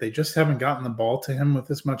target. They just haven't gotten the ball to him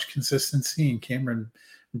with as much consistency, and Cameron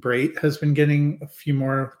Brate has been getting a few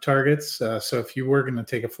more targets. So if you were going to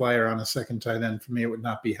take a flyer on a second tight end, for me, it would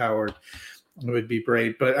not be Howard. It would be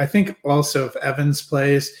Brate. But I think also if Evans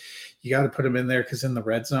plays, you got to put him in there because in the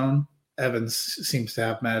red zone, Evans seems to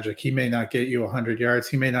have magic. He may not get you 100 yards.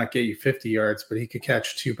 He may not get you 50 yards, but he could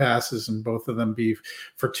catch 2 passes and both of them be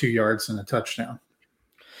for 2 yards and a touchdown.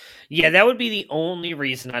 Yeah, that would be the only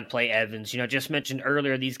reason I'd play Evans. Just mentioned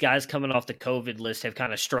earlier, these guys coming off the COVID list have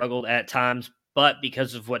kind of struggled at times, but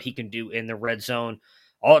because of what he can do in the red zone,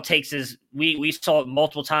 all it takes is we saw it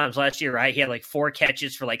multiple times last year, right? He had like 4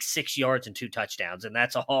 catches for like 6 yards and 2 touchdowns, and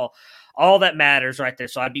that's all that matters right there.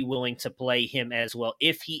 So I'd be willing to play him as well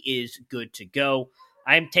if he is good to go.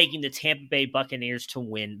 I'm taking the Tampa Bay Buccaneers to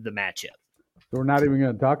win the matchup. So we're not even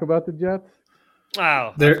going to talk about the Jets?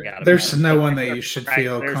 Oh, there's no one that you should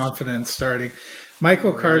feel confident starting.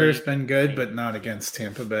 Michael Carter's been good, but not against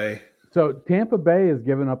Tampa Bay. So Tampa Bay has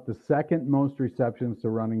given up the second most receptions to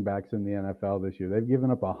running backs in the NFL this year. They've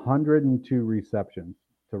given up 102 receptions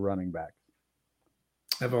to running backs.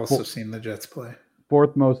 I've also seen the Jets play.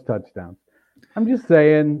 4th most touchdowns. I'm just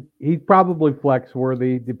saying he's probably flex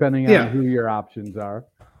worthy depending on who your options are.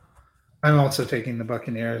 I'm also taking the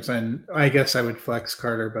Buccaneers, and I guess I would flex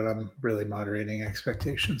Carter, but I'm really moderating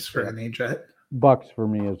expectations for any Jet. Bucks for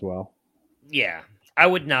me as well. Yeah. I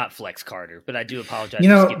would not flex Carter, but I do apologize.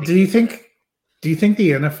 Do you think the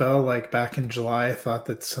NFL, like back in July, thought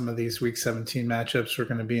that some of these Week 17 matchups were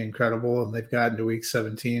going to be incredible, and they've gotten to Week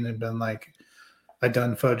 17 and been like, I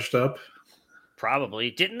done fudged up?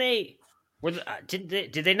 Probably. Didn't they?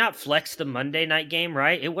 Did they not flex the Monday night game?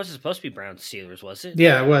 Right? It wasn't supposed to be Browns Steelers, was it?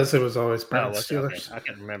 Yeah, it was. It was always Browns Steelers. Okay. I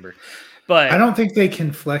can't remember, but I don't think they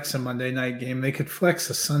can flex a Monday night game. They could flex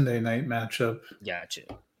a Sunday night matchup. Gotcha.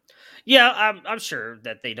 Yeah, I'm sure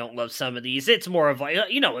that they don't love some of these. It's more of like,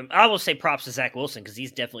 I will say props to Zach Wilson because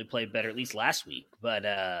he's definitely played better at least last week. But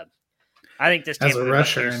I think this as a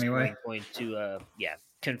rusher anyway going to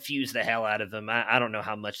confuse the hell out of him. I don't know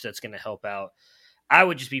how much that's going to help out. I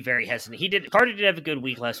would just be very hesitant. Carter did have a good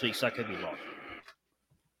week last week, so I could be wrong.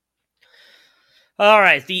 All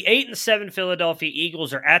right, the 8-7 Philadelphia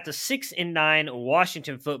Eagles are at the 6-9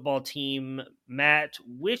 Washington football team. Matt,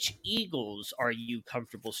 which Eagles are you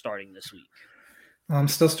comfortable starting this week? Well, I'm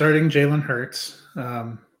still starting Jalen Hurts.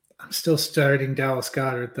 I'm still starting Dallas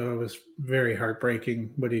Goedert, though it was very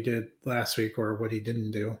heartbreaking what he did last week or what he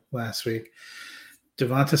didn't do last week.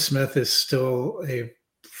 Devonta Smith is still a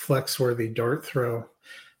flex-worthy dart throw.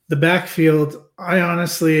 The backfield, I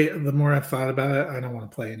honestly, the more I've thought about it, I don't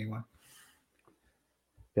want to play anyone.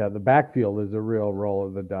 Yeah, the backfield is a real roll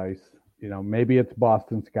of the dice. Maybe it's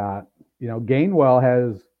Boston Scott. Gainwell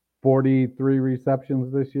has 43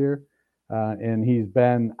 receptions this year, and he's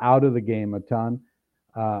been out of the game a ton.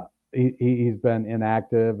 He's been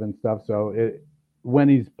inactive and stuff. So when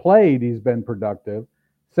he's played, he's been productive.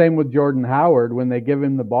 Same with Jordan Howard. When they give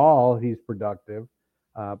him the ball, he's productive.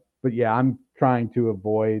 But yeah, I'm trying to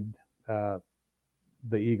avoid the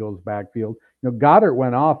Eagles' backfield. Goddard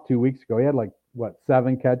went off 2 weeks ago. He had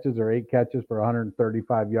 7 catches or 8 catches for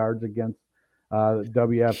 135 yards against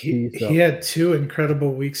WFT. He had 2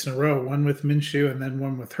 incredible weeks in a row, one with Minshew and then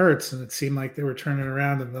one with Hurts, and it seemed like they were turning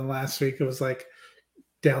around. And then last week it was like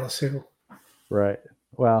Dallas who? Right.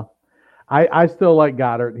 Well, I still like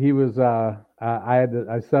Goddard. He was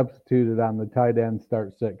I substituted on the tight end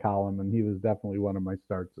start sit column, and he was definitely one of my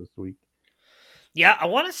starts this week. Yeah, I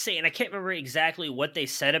want to say, and I can't remember exactly what they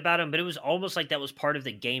said about him, but it was almost like that was part of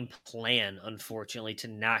the game plan, unfortunately, to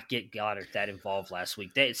not get Goddard that involved last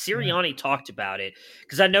week. Sirianni talked about it,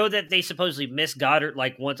 because I know that they supposedly missed Goddard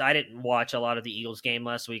once. I didn't watch a lot of the Eagles game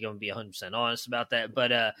last week. I'm going to be 100% honest about that.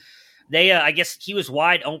 But They, I guess he was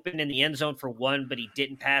wide open in the end zone for one, but he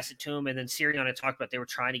didn't pass it to him. And then Sirianni talked about they were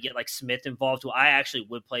trying to get like Smith involved, who I actually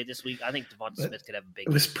would play this week. I think Devonta Smith could have a big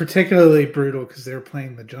game. It was particularly brutal because they were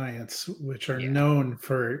playing the Giants, which are known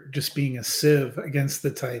for just being a sieve against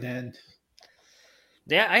the tight end.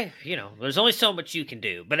 Yeah, there's only so much you can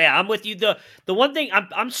do. But yeah, I'm with you. The one thing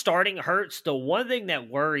I'm starting Hurts. The one thing that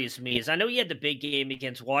worries me is I know he had the big game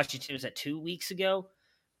against Washington. Was that 2 weeks ago?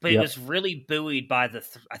 But it was really buoyed by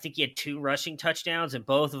I think he had 2 rushing touchdowns, and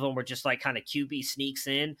both of them were just like kind of QB sneaks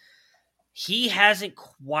in. He hasn't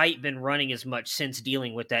quite been running as much since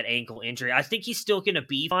dealing with that ankle injury. I think he's still going to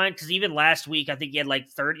be fine because even last week, I think he had like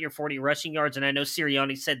 30 or 40 rushing yards, and I know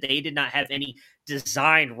Sirianni said they did not have any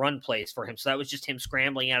designed run plays for him. So that was just him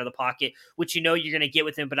scrambling out of the pocket, which you're going to get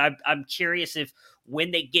with him. But I'm curious if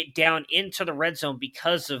when they get down into the red zone,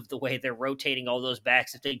 because of the way they're rotating all those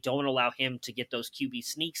backs, if they don't allow him to get those QB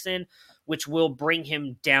sneaks in, which will bring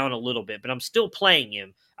him down a little bit. But I'm still playing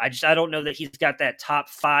him. I don't know that he's got that top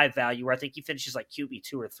 5 value where I think he finishes like QB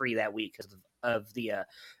 2 or 3 that week because of the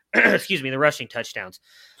the rushing touchdowns.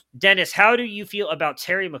 Dennis, how do you feel about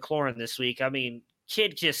Terry McLaurin this week? I mean,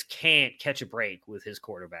 kid just can't catch a break with his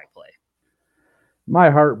quarterback play. My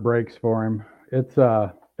heart breaks for him.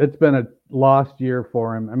 It's been a lost year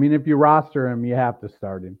for him. I mean, if you roster him, you have to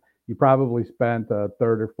start him. You probably spent a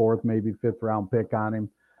 3rd or 4th, maybe 5th round pick on him.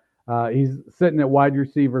 He's sitting at wide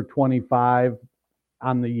receiver 25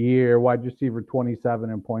 on the year, wide receiver 27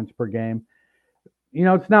 in points per game.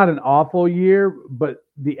 It's not an awful year, but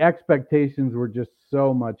the expectations were just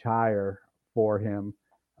so much higher for him.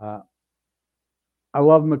 I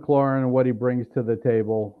love McLaurin and what he brings to the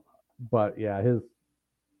table, but yeah,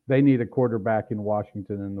 they need a quarterback in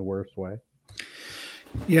Washington in the worst way.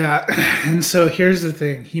 Yeah, and so here's the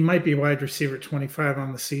thing. He might be wide receiver 25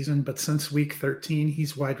 on the season, but since week 13,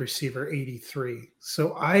 he's wide receiver 83.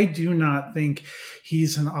 So I do not think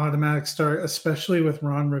he's an automatic start, especially with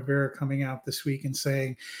Ron Rivera coming out this week and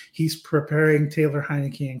saying he's preparing Taylor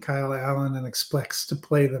Heineke and Kyle Allen and expects to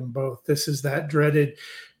play them both. This is that dreaded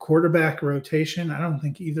quarterback rotation. I don't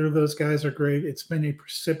think either of those guys are great. It's been a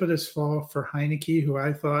precipitous fall for Heineke, who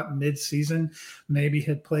I thought mid-season maybe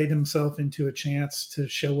had played himself into a chance to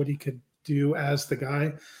show what he could do as the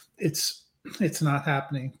guy. It's not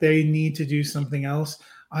happening. They need to do something else.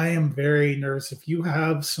 I am very nervous. If you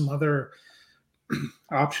have some other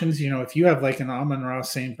options, if you have like an Amon-Ra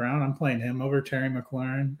St. Brown, I'm playing him over Terry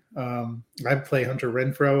McLaurin. I'd play Hunter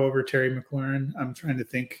Renfrow over Terry McLaurin. I'm trying to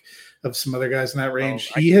think of some other guys in that range.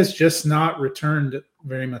 He has just not returned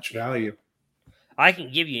very much value. I can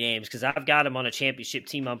give you names because I've got him on a championship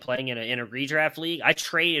team I'm playing in a redraft league. I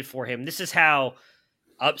traded for him. This is how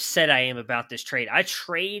upset I am about this trade. I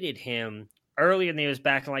traded him earlier in the year. It was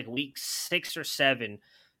back in like week 6 or 7.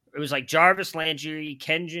 It was like Jarvis Landry,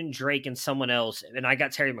 Kenyon Drake, and someone else, and I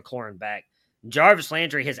got Terry McLaurin back. Jarvis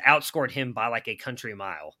Landry has outscored him by like a country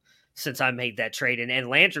mile since I made that trade, and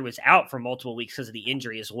Landry was out for multiple weeks because of the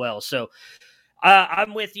injury as well. So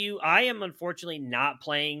I'm with you. I am unfortunately not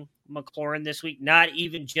playing McLaurin this week, not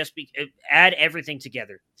even just add everything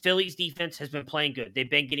together. Philly's defense has been playing good. They've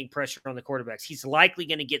been getting pressure on the quarterbacks. He's likely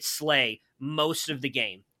going to get Slay most of the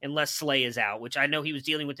game, unless Slay is out, which I know he was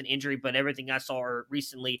dealing with an injury, but everything I saw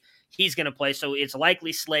recently, he's going to play. So it's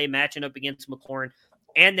likely Slay matching up against McLaurin,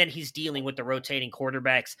 and then he's dealing with the rotating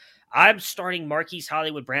quarterbacks. I'm starting Marquise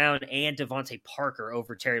Hollywood Brown and Devontae Parker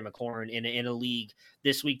over Terry McLaurin in a league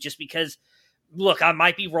this week, just because, look, I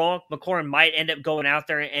might be wrong. McLaurin might end up going out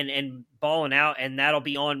there and balling out, and that'll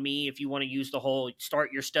be on me if you want to use the whole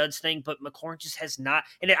start your studs thing. But McLaurin just has not,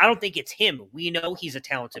 and I don't think it's him. We know he's a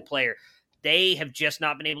talented player. They have just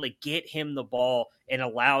not been able to get him the ball and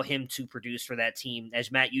allow him to produce for that team.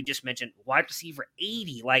 As Matt, you just mentioned, wide receiver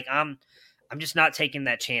 80. Like I'm just not taking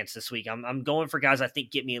that chance this week. I'm going for guys I think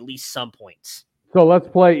get me at least some points. So let's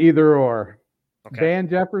play either or. Okay. Van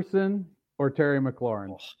Jefferson or Terry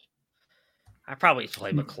McLaurin. I probably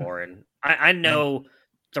play McLaurin. I know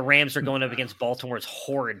the Rams are going up against Baltimore's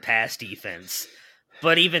horrid pass defense.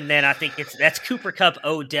 But even then, I think that's Cooper Kupp,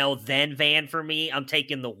 Odell, then Van for me. I'm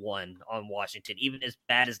taking the 1 on Washington, even as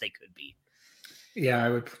bad as they could be. Yeah, I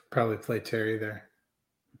would probably play Terry there.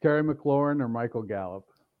 Terry McLaurin or Michael Gallup?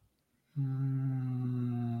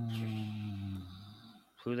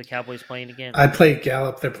 Who are the Cowboys playing again? I'd play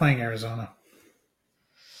Gallup. They're playing Arizona.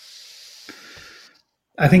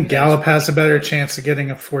 I think Gallup has a better chance of getting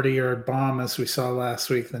a 40-yard bomb, as we saw last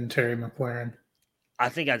week, than Terry McLaurin. I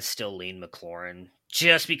think I'd still lean McLaurin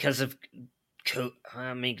just because of –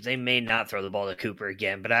 I mean, they may not throw the ball to Cooper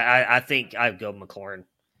again, but I think I'd go McLaurin.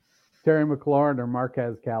 Terry McLaurin or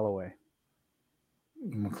Marquez Callaway?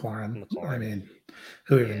 McLaurin. I mean,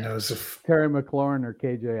 who even knows if Terry McLaurin or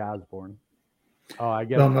KJ Osborne? Oh, I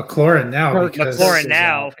guess. Well, McLaurin now. Because McLaurin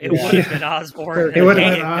now. It would have been Osborne. It would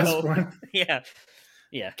have been Osborne.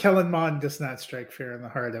 Yeah. Kellen Mond does not strike fear in the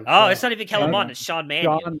heart of. It's not even Kellen Mond. It's Sean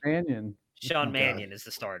Mannion. Sean Mannion is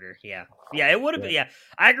the starter. Yeah. It would have been. Yeah,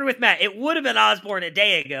 I agree with Matt. It would have been Osborne a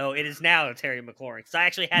day ago. It is now Terry McLaurin. Because I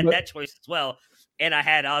actually had that choice as well, and I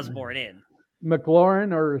had Osborne in.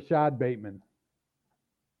 McLaurin or Rashad Bateman?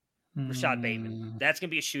 Rashad Bateman. That's going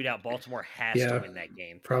to be a shootout. Baltimore has to win that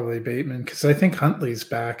game. Probably Bateman, because I think Huntley's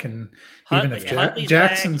back, and even if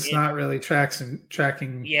Jackson's not really tracking like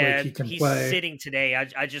he can play. He's sitting today.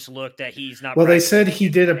 I just looked at he's not. Well, they said he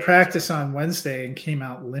did a practice on Wednesday and came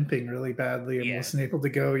out limping really badly and wasn't able to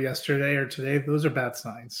go yesterday or today. Those are bad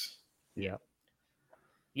signs. Yeah.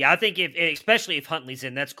 Yeah, I think especially if Huntley's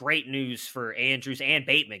in, that's great news for Andrews and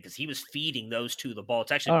Bateman because he was feeding those two the ball.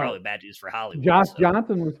 It's actually probably bad news for Hollywood. Josh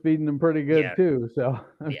Johnson was feeding them pretty good too. So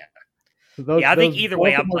I think either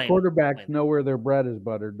way, I'm playing. Quarterbacks know where their bread is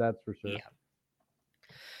buttered. That's for sure. Yeah.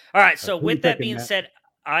 All right. So with that being said,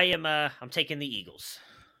 I'm taking the Eagles.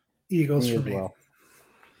 Eagles for me. Well.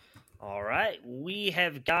 All right, we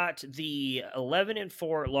have got the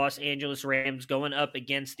 11-4 Los Angeles Rams going up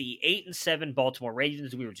against the 8-7 Baltimore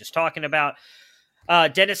Ravens we were just talking about.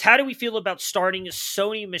 Dennis, how do we feel about starting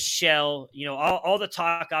Sony Michel? You know, all the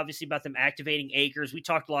talk, obviously, about them activating Akers. We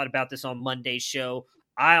talked a lot about this on Monday's show.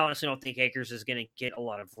 I honestly don't think Akers is going to get a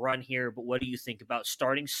lot of run here, but what do you think about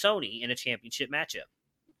starting Sony in a championship matchup?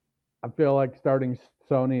 I feel like starting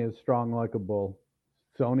Sony is strong like a bull.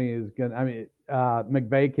 Sony is going to, I mean,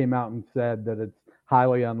 McVay came out and said that it's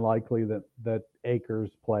highly unlikely that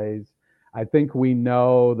Akers plays. I think we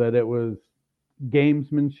know that it was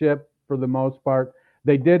gamesmanship for the most part.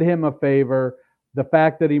 They did him a favor. The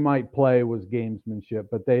fact that he might play was gamesmanship,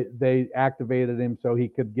 but they activated him so he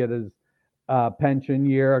could get his pension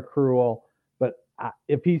year accrual. But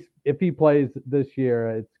if he plays this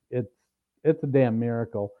year, it's a damn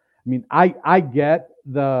miracle. I mean, I get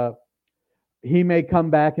he may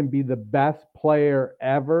come back and be the best player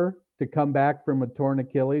ever to come back from a torn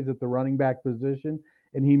Achilles at the running back position,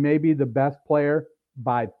 and he may be the best player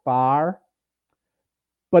by far,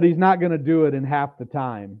 but he's not going to do it in half the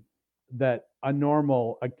time that a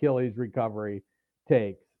normal Achilles recovery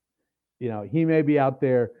takes. You know, he may be out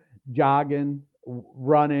there jogging,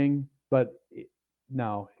 running, but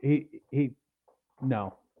no,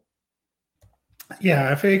 no.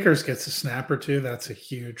 Yeah, if Akers gets a snap or two, that's a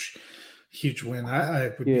huge win.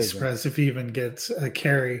 I would be surprised if he even gets a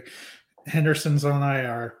carry. Henderson's on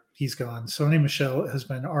IR. He's gone. Sony Michel has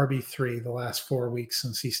been RB3 the last 4 weeks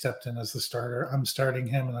since he stepped in as the starter. I'm starting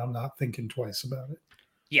him, and I'm not thinking twice about it.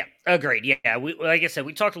 Yeah, agreed. Yeah, like I said,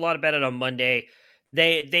 we talked a lot about it on Monday.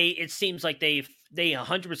 It seems like they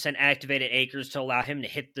 100% activated Akers to allow him to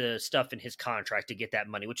hit the stuff in his contract to get that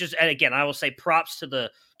money, which is, and again, I will say props to the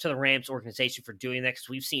Rams organization for doing that because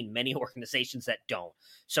we've seen many organizations that don't.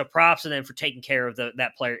 So props to them for taking care of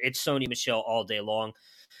that player. It's Sony Michel all day long.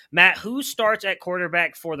 Matt, who starts at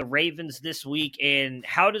quarterback for the Ravens this week, and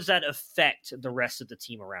how does that affect the rest of the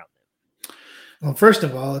team around them? Well, first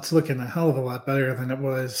of all, it's looking a hell of a lot better than it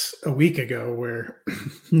was a week ago where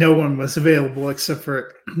no one was available except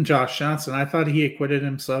for Josh Johnson. I thought he acquitted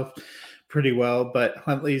himself pretty well, but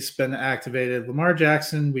Huntley's been activated. Lamar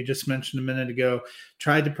Jackson, we just mentioned a minute ago,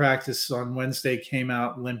 tried to practice on Wednesday, came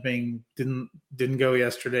out limping, didn't go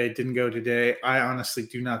yesterday, didn't go today. I honestly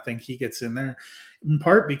do not think he gets in there, in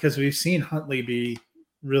part because we've seen Huntley be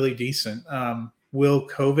really decent. Will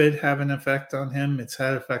COVID have an effect on him? It's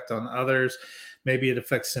had an effect on others. Maybe it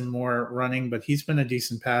affects him more running, but he's been a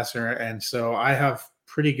decent passer. And so I have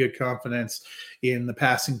pretty good confidence in the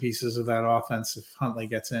passing pieces of that offense if Huntley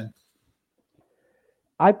gets in.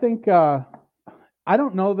 I think, I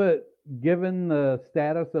don't know that given the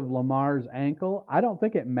status of Lamar's ankle, I don't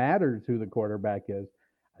think it matters who the quarterback is.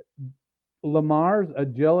 Lamar's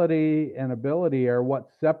agility and ability are what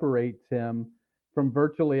separates him from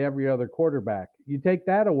virtually every other quarterback. You take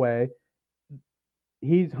that away,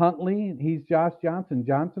 he's Huntley, he's Josh Johnson.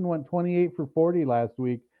 Johnson went 28 for 40 last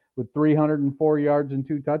week with 304 yards and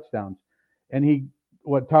 2 touchdowns. And he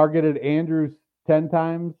targeted Andrews 10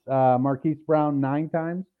 times, Marquise Brown 9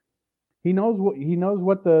 times. He knows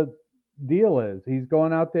what the deal is. He's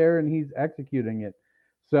going out there and he's executing it.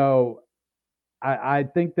 So I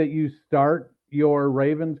think that you start your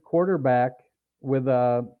Ravens quarterback with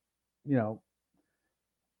a,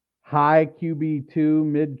 high QB2,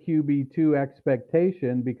 mid QB2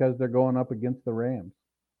 expectation because they're going up against the Rams.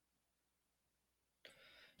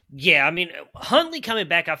 Yeah, I mean, Huntley coming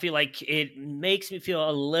back, I feel like it makes me feel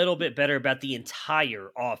a little bit better about the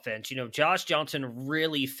entire offense. Josh Johnson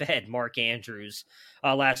really fed Mark Andrews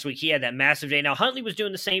last week. He had that massive day. Now, Huntley was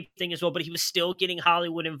doing the same thing as well, but he was still getting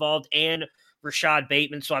Hollywood involved and Rashad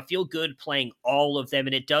Bateman. So I feel good playing all of them.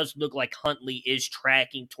 And it does look like Huntley is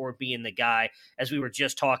tracking toward being the guy, as we were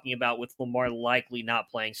just talking about with Lamar likely not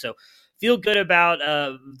playing. So feel good about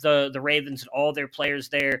the Ravens and all their players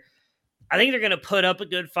there. I think they're going to put up a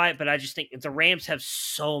good fight, but I just think the Rams have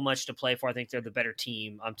so much to play for. I think they're the better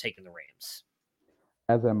team. I'm taking the Rams.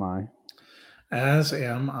 As am I. As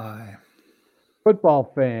am I.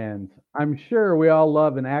 Football fans, I'm sure we all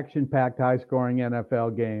love an action-packed, high-scoring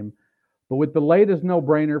NFL game, but with the latest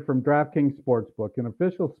no-brainer from DraftKings Sportsbook, an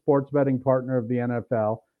official sports betting partner of the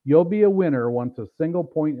NFL, you'll be a winner once a single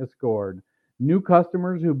point is scored. New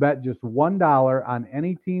customers who bet just $1 on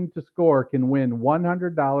any team to score can win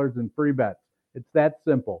 $100 in free bets. It's that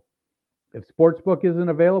simple. If Sportsbook isn't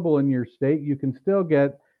available in your state, you can still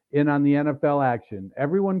get in on the NFL action.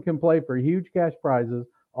 Everyone can play for huge cash prizes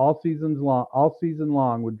all season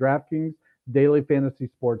long with DraftKings Daily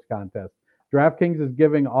Fantasy Sports Contest. DraftKings is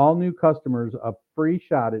giving all new customers a free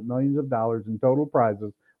shot at millions of dollars in total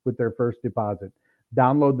prizes with their first deposit.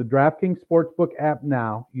 Download the DraftKings Sportsbook app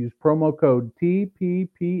now. Use promo code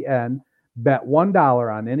TPPN. Bet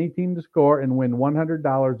 $1 on any team to score and win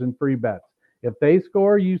 $100 in free bets. If they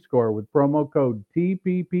score, you score with promo code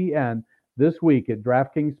TPPN this week at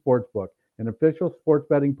DraftKings Sportsbook, an official sports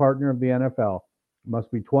betting partner of the NFL. Must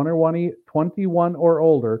be 21 or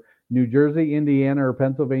older. New Jersey, Indiana, or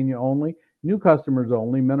Pennsylvania only. New customers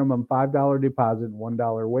only. Minimum $5 deposit and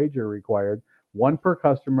 $1 wager required. One per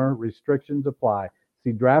customer. Restrictions apply.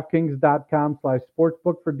 See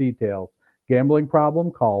DraftKings.com/sportsbook for details. Gambling problem?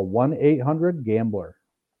 Call 1-800-GAMBLER.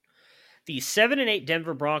 The 7-8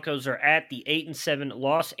 Denver Broncos are at the 8-7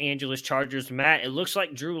 Los Angeles Chargers. Matt, it looks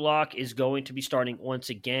like Drew Lock is going to be starting once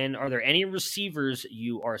again. Are there any receivers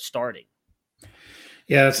you are starting?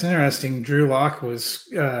 Yeah, it's interesting. Drew Lock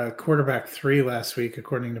was quarterback 3 last week,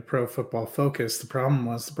 according to Pro Football Focus. The problem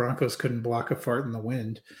was the Broncos couldn't block a fart in the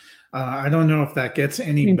wind. I don't know if that gets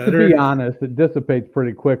any better. To be honest, it dissipates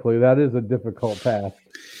pretty quickly. That is a difficult task.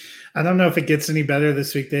 I don't know if it gets any better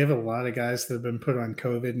this week. They have a lot of guys that have been put on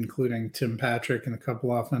COVID, including Tim Patrick and a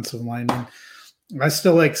couple offensive linemen. I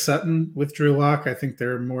still like Sutton with Drew Lock. I think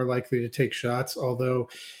they're more likely to take shots, although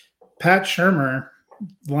Pat Shurmur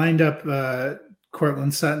lined up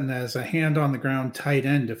Cortland Sutton as a hand-on-the-ground tight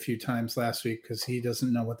end a few times last week because he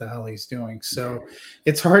doesn't know what the hell he's doing. So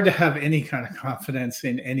it's hard to have any kind of confidence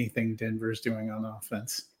in anything Denver's doing on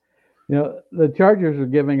offense. The Chargers are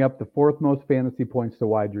giving up the 4th most fantasy points to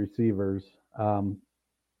wide receivers, but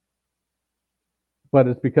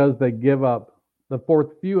it's because they give up the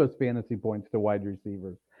 4th fewest fantasy points to wide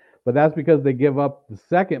receivers. But that's because they give up the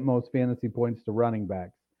 2nd most fantasy points to running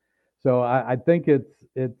backs. So I think it's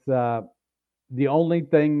the only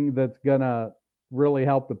thing that's going to really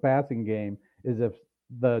help the passing game is if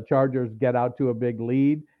the Chargers get out to a big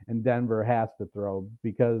lead and Denver has to throw,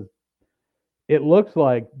 because it looks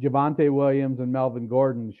like Javonte Williams and Melvin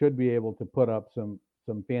Gordon should be able to put up some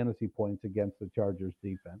fantasy points against the Chargers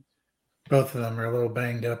defense. Both of them are a little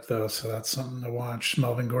banged up, though, so that's something to watch.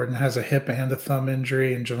 Melvin Gordon has a hip and a thumb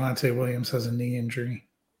injury, and Javonte Williams has a knee injury.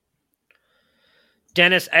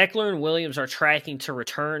 Dennis, Eckler and Williams are tracking to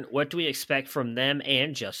return. What do we expect from them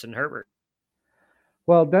and Justin Herbert?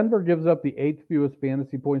 Well, Denver gives up the 8th fewest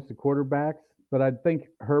fantasy points to quarterbacks, but I think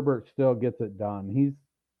Herbert still gets it done. He's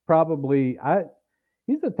probably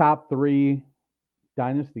he's a top 3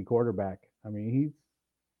 dynasty quarterback. I mean,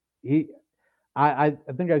 I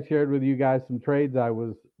think I shared with you guys some trades I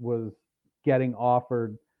was getting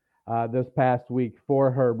offered this past week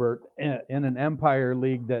for Herbert in an Empire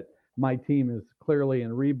League that my team is clearly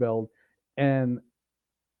in rebuild, and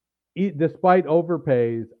despite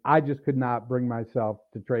overpays, I just could not bring myself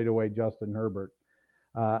to trade away Justin Herbert.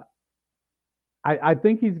 I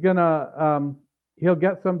think he's gonna he'll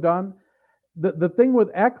get some done. The thing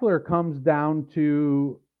with Eckler comes down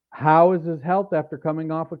to how is his health after coming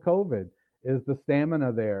off of COVID? Is the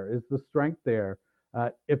stamina there? Is the strength there?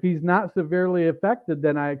 If he's not severely affected,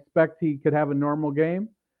 then I expect he could have a normal game.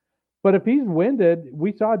 But if he's winded,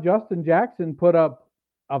 we saw Justin Jackson put up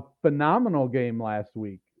a phenomenal game last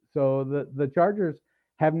week. So the Chargers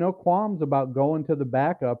have no qualms about going to the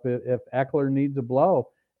backup if Eckler needs a blow.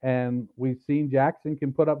 And we've seen Jackson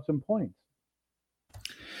can put up some points.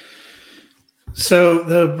 So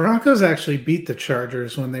the Broncos actually beat the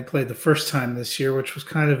Chargers when they played the first time this year, which was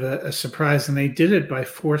kind of a surprise. And they did it by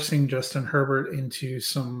forcing Justin Herbert into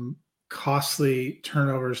some costly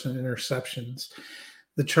turnovers and interceptions.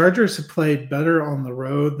 The Chargers have played better on the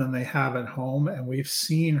road than they have at home, and we've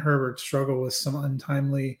seen Herbert struggle with some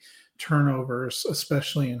untimely turnovers,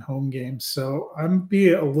 especially in home games. So I'm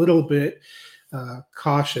be a little bit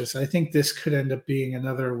cautious. I think this could end up being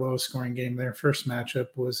another low-scoring game. Their first matchup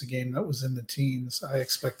was a game that was in the teens. I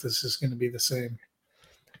expect this is going to be the same.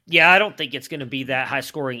 Yeah, I don't think it's going to be that high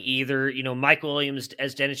scoring either. Mike Williams,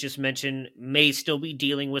 as Dennis just mentioned, may still be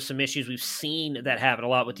dealing with some issues. We've seen that happen a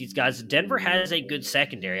lot with these guys. Denver has a good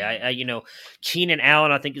secondary. Keenan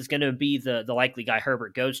Allen, I think, is going to be the likely guy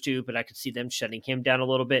Herbert goes to, but I could see them shutting him down a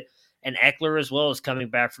little bit. And Eckler as well is coming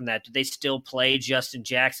back from that. Do they still play Justin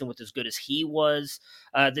Jackson with as good as he was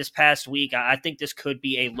this past week? I think this could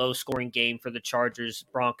be a low scoring game for the Chargers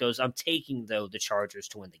Broncos. I'm taking, though, the Chargers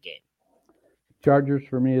to win the game. Chargers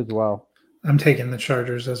for me as well. I'm taking the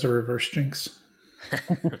Chargers as a reverse jinx.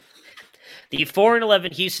 The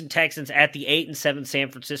 4-11 Houston Texans at the 8-7 San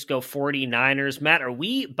Francisco 49ers. Matt, are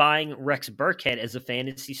we buying Rex Burkhead as a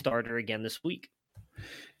fantasy starter again this week?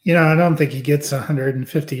 I don't think he gets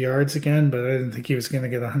 150 yards again, but I didn't think he was going to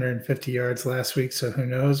get 150 yards last week, so who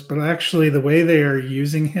knows? But actually, the way they are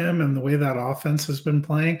using him and the way that offense has been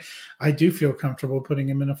playing, I do feel comfortable putting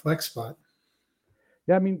him in a flex spot.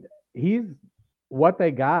 Yeah, I mean, he's what they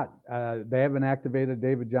got. They haven't activated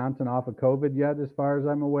David Johnson off of COVID yet, as far as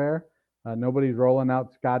I'm aware. Nobody's rolling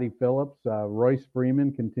out Scotty Phillips. Royce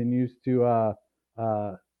Freeman continues to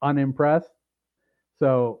unimpress.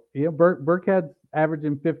 So, Burkhead's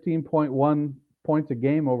averaging 15.1 points a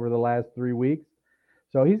game over the last 3 weeks.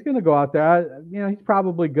 So he's going to go out there. He's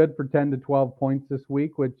probably good for 10 to 12 points this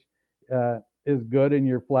week, which is good in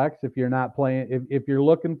your flex. If you're not playing, if you're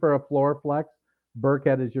looking for a floor flex,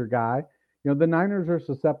 Burkhead is your guy. The Niners are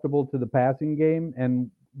susceptible to the passing game, and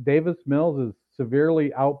Davis Mills has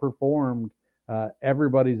severely outperformed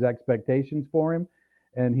everybody's expectations for him,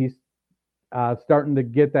 and he's starting to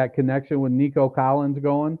get that connection with Nico Collins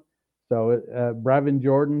going. So Brevin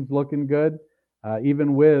Jordan's looking good,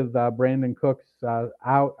 even with Brandon Cooks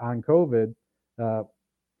out on COVID.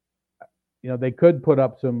 They could put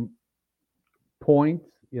up some points.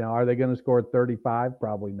 Are they going to score 35?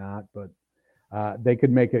 Probably not, but they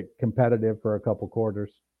could make it competitive for a couple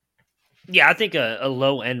quarters. Yeah, I think a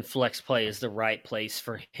low-end flex play is the right place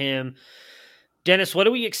for him. Dennis, what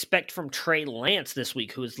do we expect from Trey Lance this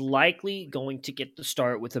week, who is likely going to get the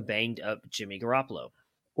start with a banged-up Jimmy Garoppolo?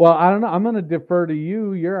 Well, I don't know. I'm going to defer to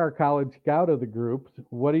you. You're our college scout of the group.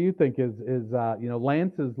 What do you think is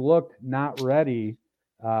Lance has looked not ready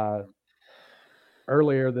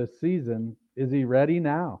earlier this season. Is he ready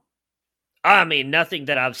now? I mean, nothing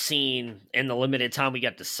that I've seen in the limited time we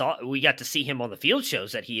got to see him on the field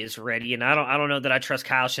shows that he is ready, and I don't know that I trust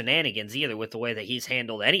Kyle Shenanigans either with the way that he's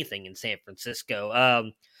handled anything in San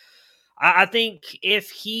Francisco. I think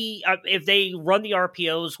if they run the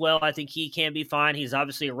RPOs well, I think he can be fine. He's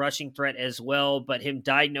obviously a rushing threat as well, but him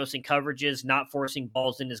diagnosing coverages, not forcing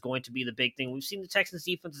balls in is going to be the big thing. We've seen the Texans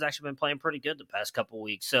defense has actually been playing pretty good the past couple of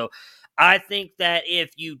weeks. So I think that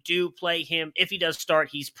if you do play him, if he does start,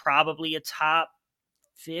 he's probably a top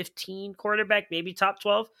 15 quarterback, maybe top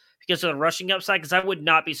 12 because of the rushing upside, because I would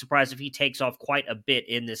not be surprised if he takes off quite a bit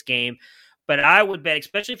in this game. But I would bet,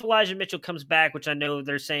 especially if Elijah Mitchell comes back, which I know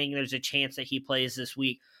they're saying there's a chance that he plays this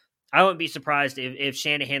week, I wouldn't be surprised if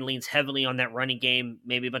Shanahan leans heavily on that running game,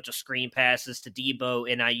 maybe a bunch of screen passes to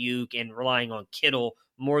Debo and Ayuk and relying on Kittle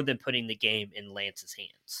more than putting the game in Lance's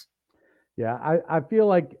hands. Yeah, I feel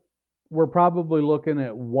like we're probably looking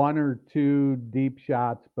at one or two deep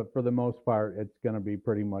shots, but for the most part, it's going to be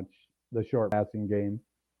pretty much the short passing game.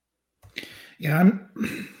 Yeah,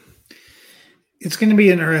 it's going to be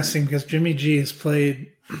interesting because Jimmy G has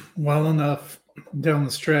played well enough down the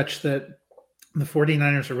stretch that the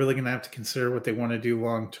 49ers are really going to have to consider what they want to do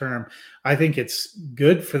long term. I think it's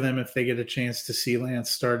good for them if they get a chance to see Lance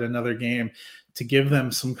start another game to give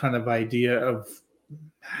them some kind of idea of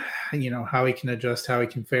how he can adjust, how he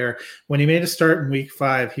can fare. When he made a start in week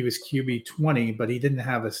 5, he was QB 20, but he didn't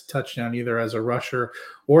have a touchdown either as a rusher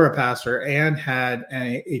or a passer and had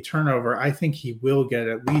a turnover. I think he will get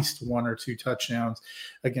at least 1 or 2 touchdowns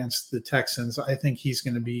against the Texans. I think he's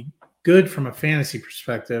going to be good from a fantasy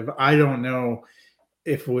perspective. I don't know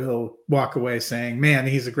if we'll walk away saying, man,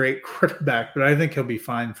 he's a great quarterback, but I think he'll be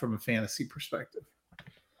fine from a fantasy perspective.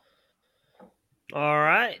 All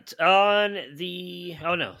right. That's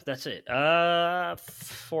it.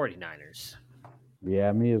 49ers.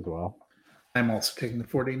 Yeah, me as well. I'm also taking the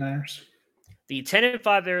 49ers. The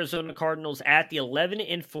 10-5 Arizona Cardinals at the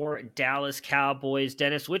 11-4 Dallas Cowboys.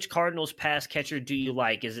 Dennis, which Cardinals pass catcher do you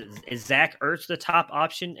like? Is Zach Ertz the top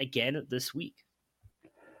option again this week?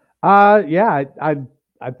 Yeah,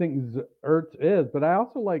 I think Ertz is, but I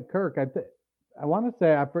also like Kirk. I want to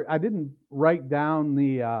say I didn't write down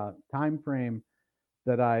the time frame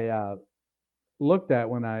that I looked at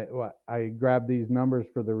when I grabbed these numbers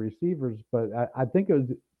for the receivers, but I think it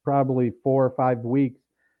was probably 4 or 5 weeks.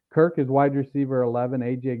 Kirk is wide receiver 11,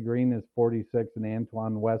 AJ Green is 46, and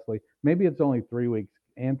Antoine Wesley. Maybe it's only 3 weeks.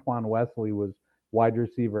 Antoine Wesley was wide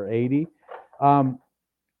receiver 80.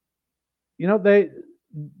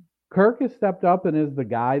 Kirk has stepped up and is the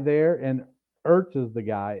guy there, and Ertz is the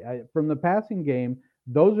guy. From the passing game,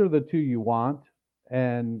 those are the two you want,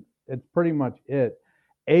 and it's pretty much it.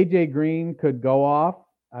 AJ Green could go off.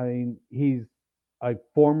 I mean, he's a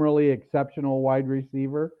formerly exceptional wide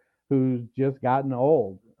receiver who's just gotten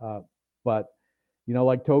old. But,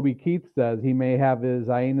 like Toby Keith says, he may have his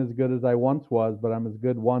I ain't as good as I once was, but I'm as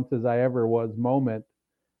good once as I ever was moment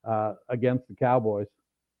against the Cowboys.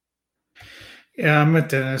 Yeah, I'm with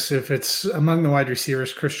Dennis. If it's among the wide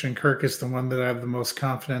receivers, Christian Kirk is the one that I have the most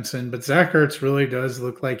confidence in. But Zach Ertz really does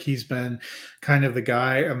look like he's been kind of the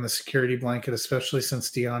guy on the security blanket, especially since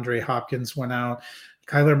DeAndre Hopkins went out.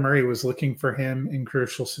 Kyler Murray was looking for him in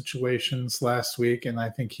crucial situations last week, and I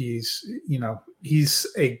think he's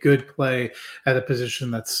a good play at a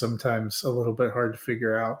position that's sometimes a little bit hard to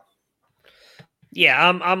figure out. Yeah,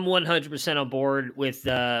 I'm 100% on board with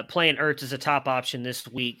playing Ertz as a top option this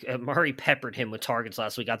week. Murray peppered him with targets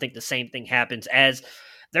last week. I think the same thing happens as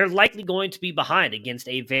they're likely going to be behind against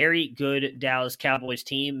a very good Dallas Cowboys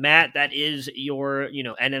team. Matt, that is your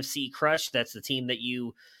NFC crush. That's the team that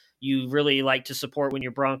you really like to support when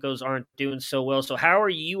your Broncos aren't doing so well. So how are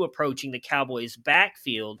you approaching the Cowboys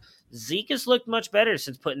backfield? Zeke has looked much better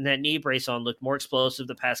since putting that knee brace on, looked more explosive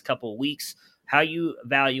the past couple of weeks. How are you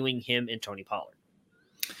valuing him and Tony Pollard?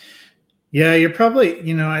 Yeah, you're probably,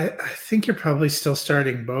 I think you're probably still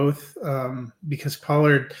starting both because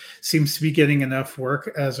Pollard seems to be getting enough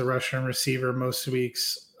work as a rusher and receiver most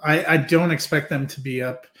weeks. I don't expect them to be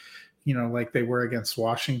up, like they were against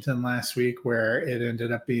Washington last week, where it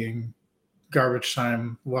ended up being garbage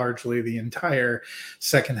time largely the entire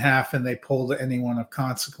second half, and they pulled anyone of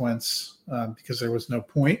consequence because there was no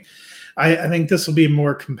point. I think this will be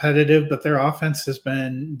more competitive, but their offense has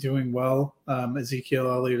been doing well.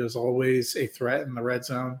 Ezekiel Elliott is always a threat in the red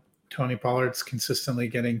zone. Tony Pollard's consistently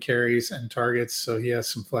getting carries and targets, so he has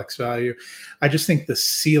some flex value. I just think the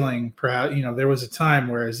ceiling, there was a time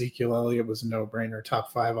where Ezekiel Elliott was a no-brainer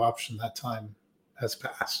top 5 option. That time has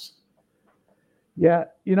passed. Yeah,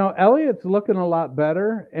 Elliott's looking a lot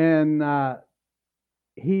better, and I'm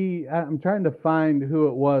trying to find who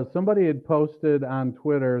it was. Somebody had posted on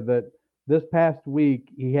Twitter that this past week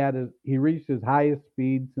he reached his highest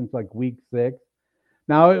speed since like week 6.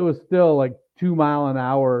 Now it was still like 2 mile an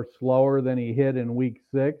hour slower than he hit in week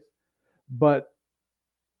 6, but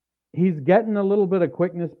he's getting a little bit of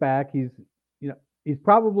quickness back. He's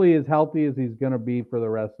probably as healthy as he's going to be for the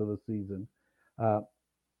rest of the season.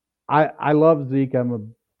 I love Zeke. I'm a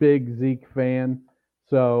big Zeke fan.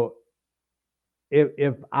 So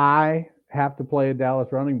if I have to play a Dallas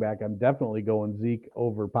running back, I'm definitely going Zeke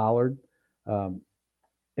over Pollard.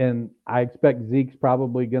 And I expect Zeke's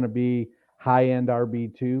probably going to be high-end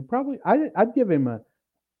RB2. Probably,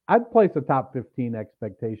 I'd place a top 15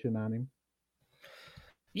 expectation on him.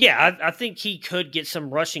 Yeah, I think he could get some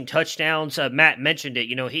rushing touchdowns. Matt mentioned it.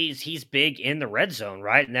 He's big in the red zone,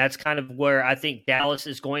 right? And that's kind of where I think Dallas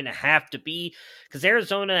is going to have to be, because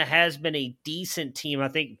Arizona has been a decent team. I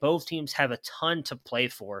think both teams have a ton to play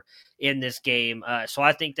for in this game. So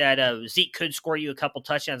I think that Zeke could score you a couple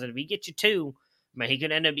touchdowns, and if he gets you 2, he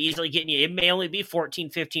could end up easily getting you. It may only be 14,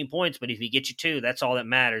 15 points, but if he gets you 2, that's all that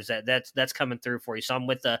matters. That's coming through for you. So I'm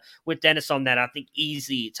with Dennis on that. I think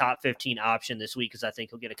easy top 15 option this week, because I think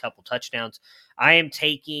he'll get a couple touchdowns. I am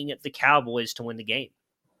taking the Cowboys to win the game.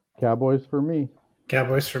 Cowboys for me.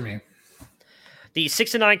 Cowboys for me. The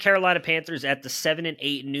 6-9 Carolina Panthers at the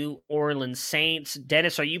 7-8 New Orleans Saints.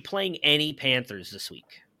 Dennis, are you playing any Panthers this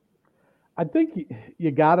week? I think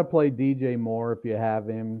you got to play DJ Moore if you have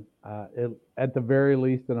him, at the very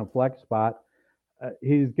least in a flex spot.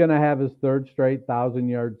 He's going to have his 3rd straight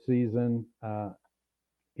 1,000-yard season,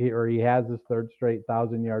 he has his 3rd straight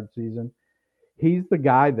 1,000-yard season. He's the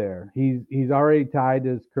guy there. He's already tied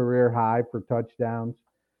his career high for touchdowns,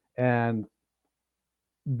 and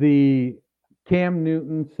the Cam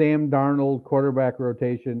Newton, Sam Darnold quarterback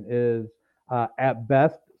rotation is at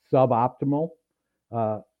best suboptimal.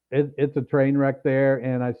 It's a train wreck there,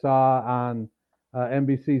 and I saw on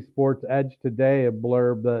NBC Sports Edge today a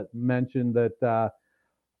blurb that mentioned that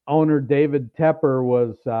owner David Tepper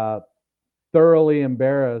was thoroughly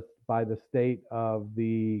embarrassed by the state of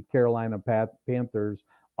the Carolina Panthers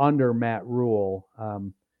under Matt Rule.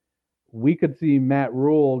 We could see Matt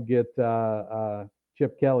Rule get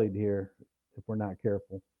Chip Kelly'd here if we're not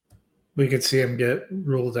careful. We could see him get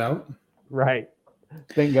ruled out. Right.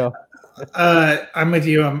 Bingo. I'm with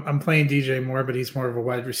you. I'm playing DJ Moore, but he's more of a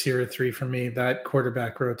wide receiver 3 for me. That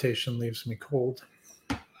quarterback rotation leaves me cold.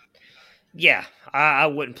 Yeah, I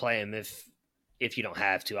wouldn't play him if you don't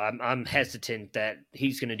have to. I'm hesitant that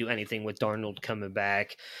he's going to do anything with Darnold coming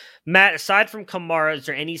back. Matt, aside from Kamara, is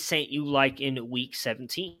there any Saint you like in Week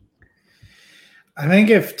 17? I think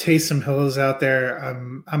if Taysom Hill is out there,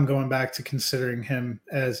 I'm going back to considering him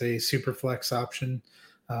as a super flex option.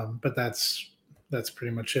 But that's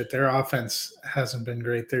pretty much it. Their offense hasn't been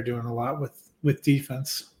great. They're doing a lot with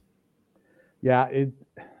defense. Yeah,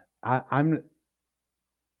 I'm.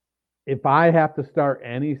 If I have to start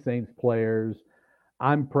any Saints players,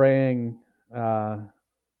 I'm praying to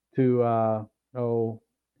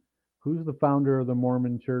who's the founder of the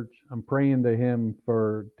Mormon Church? I'm praying to him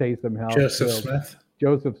for Taysom Hill.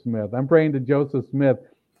 Joseph Smith. I'm praying to Joseph Smith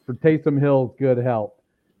for Taysom Hill's good health.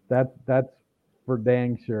 That's for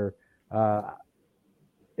dang sure.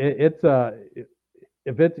 If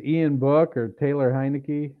it's Ian Book or Taylor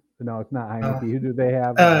Heineke, no, it's not Heineke. Who do they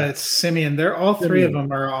have? It's Simeon. They're all three of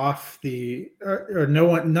them are off the or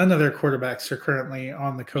none of their quarterbacks are currently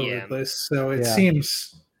on the COVID list. So it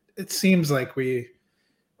seems like we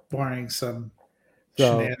barring some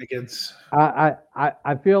shenanigans.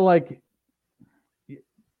 I feel like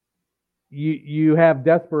you have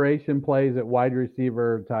desperation plays at wide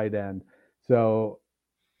receiver or tight end. So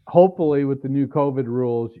hopefully with the new COVID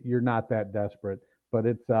rules, you're not that desperate. But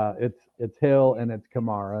it's Hill and it's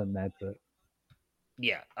Kamara, and that's it.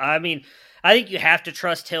 Yeah, I mean, I think you have to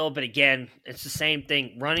trust Hill, but again, it's the same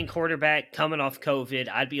thing. Running quarterback coming off COVID,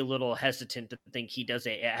 I'd be a little hesitant to think he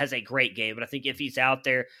has a great game. But I think if he's out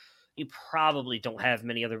there, you probably don't have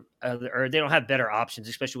many other or they don't have better options,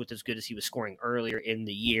 especially with as good as he was scoring earlier in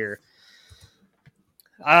the year.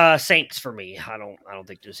 Saints for me. I don't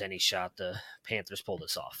think there's any shot the Panthers pull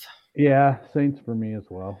this off. Yeah, Saints for me as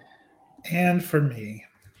well. And for me.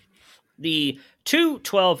 The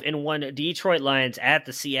 2-12-1 Detroit Lions at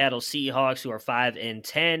the Seattle Seahawks, who are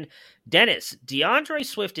 5-10. Dennis, DeAndre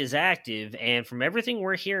Swift is active, and from everything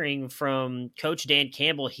we're hearing from Coach Dan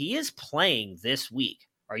Campbell, he is playing this week.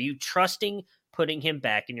 Are you trusting putting him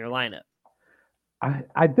back in your lineup?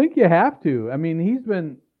 I think you have to. I mean,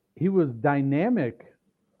 he was dynamic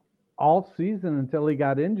all season until he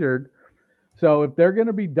got injured. So if they're going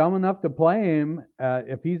to be dumb enough to play him,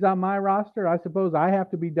 if he's on my roster, I suppose I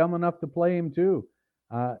have to be dumb enough to play him too.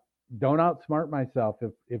 Don't outsmart myself.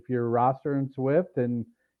 If you're rostering Swift and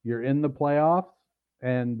you're in the playoffs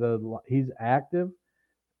and he's active,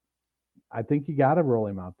 I think you got to roll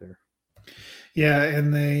him out there. Yeah,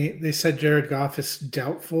 and they said Jared Goff is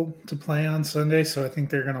doubtful to play on Sunday, so I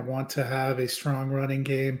think they're going to want to have a strong running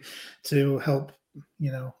game to help,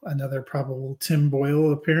 another probable Tim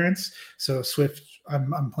Boyle appearance. So Swift,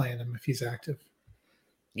 I'm playing him if he's active.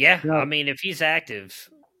 Yeah, I mean, if he's active.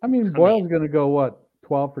 Boyle's going to go,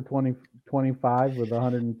 12 for 25 with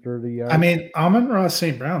 130 yards? Amon-Ra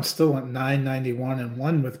St. Brown still went 991 and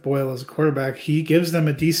 1 with Boyle as a quarterback. He gives them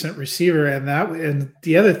a decent receiver, and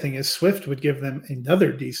the other thing is Swift would give them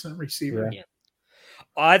another decent receiver. Yeah.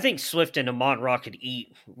 I think Swift and Amon-Ra could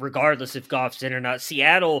eat, regardless if Goff's in or not.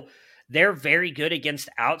 Seattle, they're very good against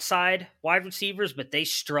outside wide receivers, but they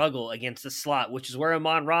struggle against the slot, which is where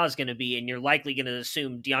Amon-Ra is going to be, and you're likely going to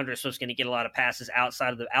assume DeAndre Swift's going to get a lot of passes out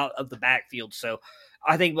of the backfield. So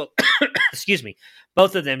I think,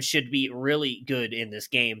 both of them should be really good in this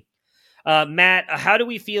game. Matt, how do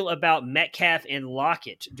we feel about Metcalf and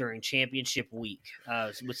Lockett during championship week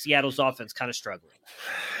with Seattle's offense kind of struggling?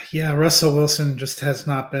 Yeah, Russell Wilson just has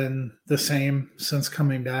not been the same since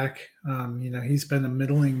coming back. He's been a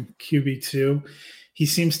middling QB2. He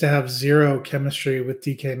seems to have zero chemistry with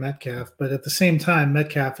DK Metcalf, but at the same time,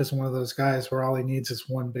 Metcalf is one of those guys where all he needs is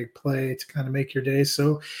one big play to kind of make your day.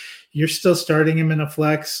 So you're still starting him in a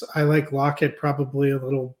flex. I like Lockett probably a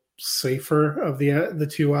little safer of the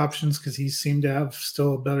two options because he seemed to have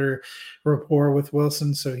still a better rapport with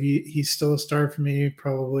Wilson. So he's still a start for me,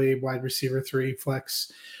 probably wide receiver 3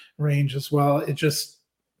 flex range as well. It just,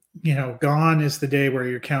 gone is the day where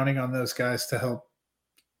you're counting on those guys to help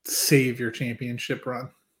save your championship run.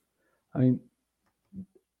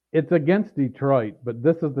 It's against Detroit, but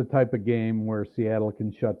this is the type of game where Seattle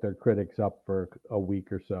can shut their critics up for a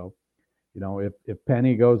week or so. If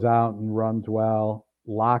Penny goes out and runs well,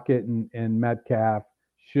 Lockett and Metcalf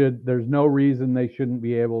there's no reason they shouldn't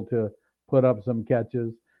be able to put up some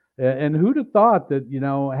catches. And who'd have thought that,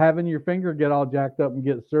 having your finger get all jacked up and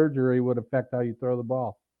get surgery would affect how you throw the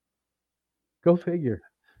ball? Go figure.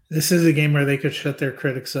 This is a game where they could shut their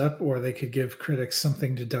critics up, or they could give critics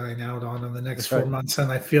something to dine out on in the next 4 months.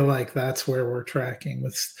 And I feel like that's where we're tracking.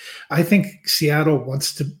 I think Seattle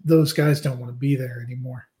wants to. Those guys don't want to be there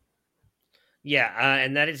anymore. Yeah,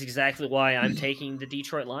 and that is exactly why I'm taking the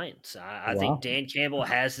Detroit Lions. I think Dan Campbell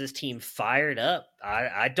has this team fired up.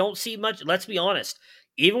 I don't see much. Let's be honest.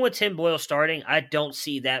 Even with Tim Boyle starting, I don't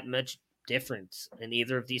see that much difference in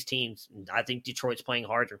either of these teams. I think Detroit's playing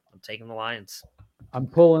harder. I'm taking the Lions. I'm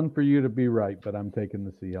pulling for you to be right, but I'm taking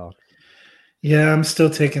the Seahawks. Yeah, I'm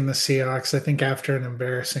still taking the Seahawks. I think after an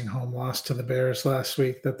embarrassing home loss to the Bears last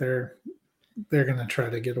week, that they're going to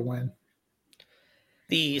try to get a win.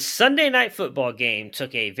 The Sunday night football game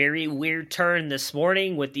took a very weird turn this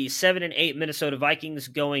morning with the 7-8 Minnesota Vikings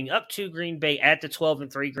going up to Green Bay at the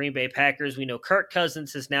 12-3 Green Bay Packers. We know Kirk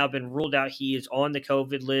Cousins has now been ruled out. He is on the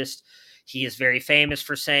COVID list. He is very famous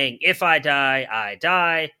for saying, if I die, I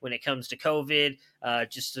die when it comes to COVID.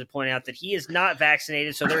 Just to point out that he is not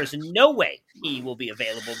vaccinated, so there is no way he will be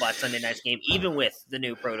available by Sunday night's game, even with the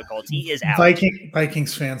new protocols. He is out.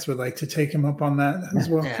 Vikings fans would like to take him up on that as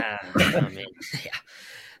well.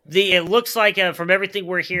 It looks like from everything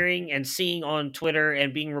we're hearing and seeing on Twitter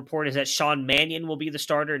and being reported is that Sean Mannion will be the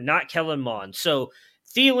starter, not Kellen Mond. So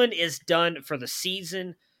Thielen is done for the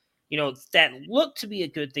season. You know, that looked to be a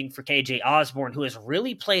good thing for KJ Osborne, who has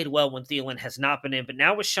really played well when Thielen has not been in. But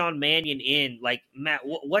now with Sean Mannion in, like, Matt,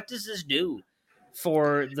 what does this do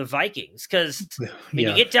for the Vikings? Because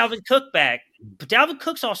you get Dalvin Cook back, but Dalvin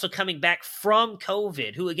Cook's also coming back from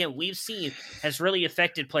COVID, who, again, we've seen has really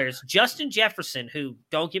affected players. Justin Jefferson, who,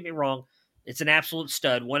 don't get me wrong, it's an absolute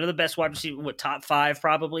stud, one of the best wide receivers, top 5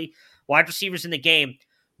 probably, wide receivers in the game.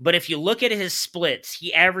 But if you look at his splits,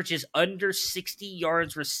 he averages under 60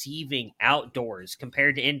 yards receiving outdoors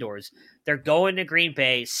compared to indoors. They're going to Green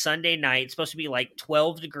Bay Sunday night. It's supposed to be like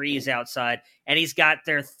 12 degrees outside, and he's got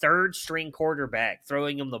their third-string quarterback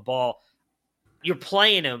throwing him the ball. You're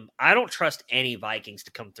playing him. I don't trust any Vikings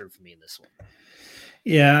to come through for me in this one.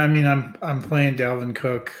 Yeah, I mean, I'm playing Dalvin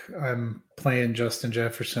Cook. I'm playing Justin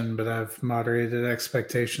Jefferson, but I've moderated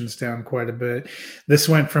expectations down quite a bit. This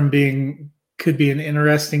went from could be an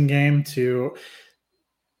interesting game to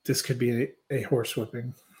this could be a horse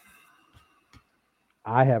whipping.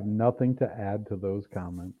 I have nothing to add to those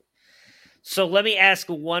comments. So let me ask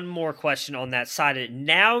one more question on that side of it.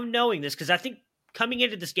 Now knowing this, because I think coming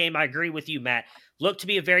into this game, I agree with you, Matt, looked to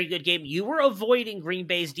be a very good game. You were avoiding Green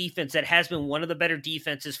Bay's defense that has been one of the better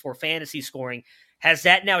defenses for fantasy scoring. Has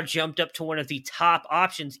that now jumped up to one of the top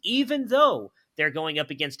options, even though they're going up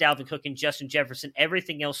against Dalvin Cook and Justin Jefferson,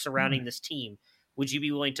 everything else surrounding this team? Would you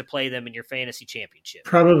be willing to play them in your fantasy championship?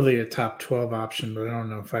 Probably a top 12 option, but I don't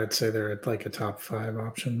know if I'd say they're at like a top 5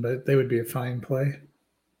 option, but they would be a fine play.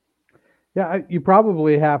 Yeah, you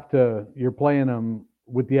probably have to, you're playing them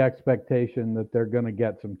with the expectation that they're going to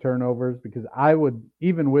get some turnovers, because I would,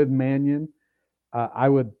 even with Mannion, I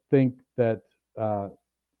would think that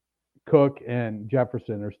Cook and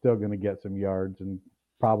Jefferson are still going to get some yards and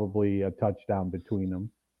probably a touchdown between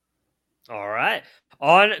them. All right.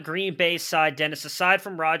 On Green Bay's side, Dennis, aside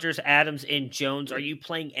from Rodgers, Adams, and Jones, are you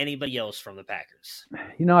playing anybody else from the Packers?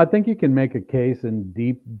 You know, I think you can make a case in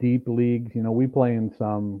deep leagues. You know, we play in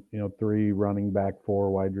some, 3 running back,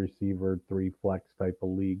 4 wide receiver, 3 flex type of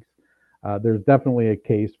leagues. There's definitely a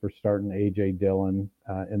case for starting A.J. Dillon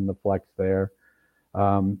in the flex there.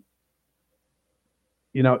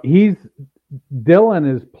 Dillon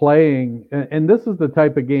is playing, and this is the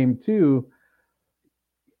type of game too.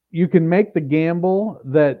 You can make the gamble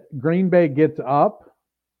that Green Bay gets up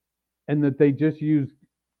and that they just use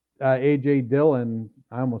A.J. Dillon.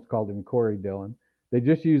 I almost called him Corey Dillon. They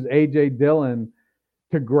just use A.J. Dillon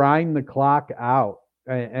to grind the clock out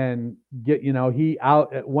and get, he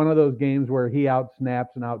out at one of those games where he out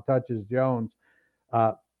snaps and out touches Jones.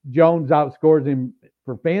 Jones outscores him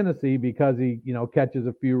for fantasy because he, catches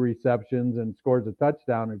a few receptions and scores a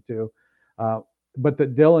touchdown or 2. But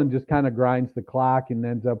that Dillon just kind of grinds the clock and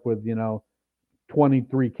ends up with,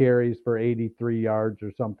 23 carries for 83 yards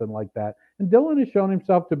or something like that. And Dillon has shown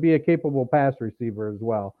himself to be a capable pass receiver as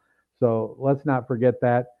well. So let's not forget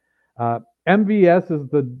that. MVS is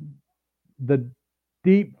the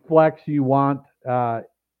deep flex you want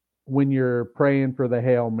when you're praying for the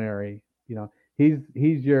Hail Mary.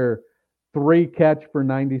 He's your 3 catch for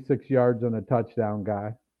 96 yards and a touchdown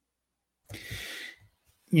guy.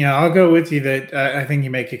 Yeah, I'll go with you that I think you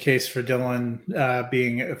make a case for Dillon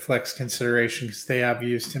being a flex consideration because they have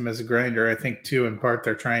used him as a grinder. I think, too, in part,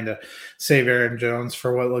 they're trying to save Aaron Jones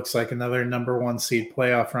for what looks like another number 1 seed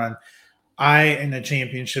playoff run. in a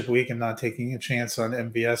championship week, am not taking a chance on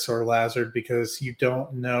MVS or Lazard because you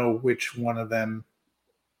don't know which one of them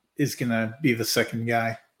is going to be the second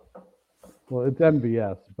guy. Well, it's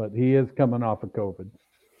MVS, but he is coming off of COVID.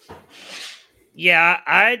 Yeah,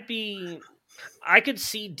 I could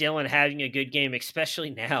see Dylan having a good game, especially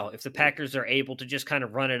now if the Packers are able to just kind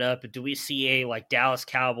of run it up. Do we see a like Dallas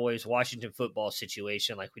Cowboys, Washington football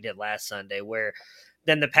situation like we did last Sunday, where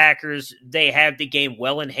then the Packers, they have the game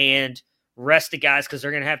well in hand, rest the guys because they're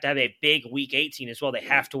going to have a big week 18 as well. They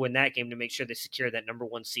have to win that game to make sure they secure that number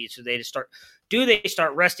 1 seed. So they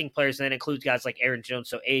start resting players, and that includes guys like Aaron Jones.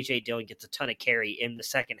 So A.J. Dillon gets a ton of carry in the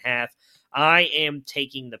second half. I am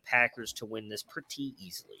taking the Packers to win this pretty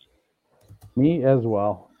easily. Me as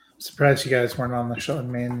well. Surprised you guys weren't on the Sean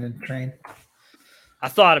Mannion train. I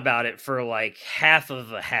thought about it for like half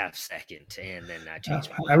of a half second, and then I changed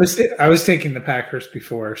my mind. I was taking the Packers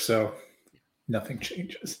before, so nothing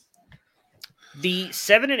changes. The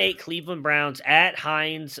 7-8 Cleveland Browns at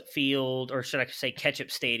Heinz Field, or should I say Ketchup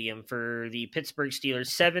Stadium, for the Pittsburgh Steelers.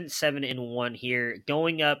 7-1 here,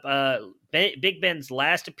 going up. Big Ben's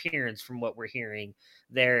last appearance, from what we're hearing,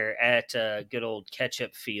 there at good old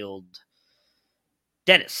Ketchup Field.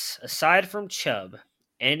 Dennis, aside from Chubb,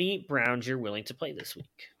 any Browns you're willing to play this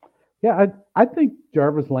week? Yeah, I think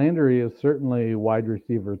Jarvis Landry is certainly wide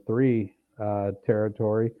receiver 3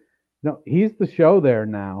 territory. No, he's the show there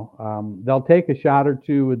now. They'll take a shot or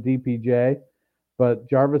two with DPJ, but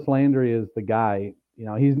Jarvis Landry is the guy. You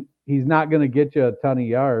know, he's not going to get you a ton of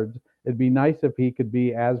yards. It'd be nice if he could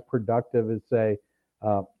be as productive as, say,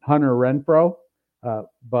 Hunter Renfrow,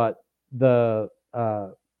 but the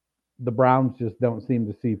Browns just don't seem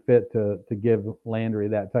to see fit to give Landry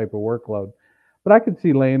that type of workload. But I could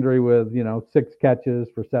see Landry with, 6 catches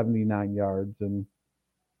for 79 yards and,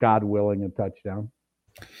 God willing, a touchdown.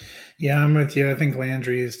 Yeah, I'm with you. I think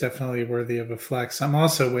Landry is definitely worthy of a flex. I'm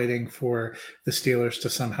also waiting for the Steelers to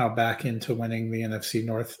somehow back into winning the NFC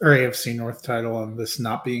North or AFC North title, and this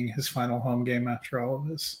not being his final home game after all of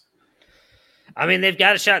this. I mean, they've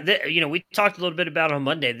got a shot. We talked a little bit about it on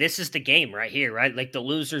Monday. This is the game right here, right? Like, the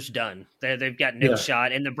loser's done. They've got no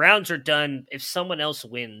shot. And the Browns are done if someone else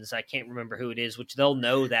wins. I can't remember who it is, which they'll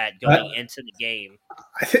know that going into the game.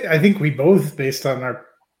 I think we both, based on our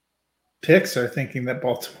picks, are thinking that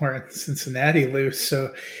Baltimore and Cincinnati lose.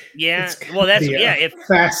 So yeah, well, that's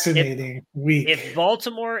fascinating week. If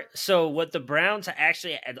Baltimore, so what the Browns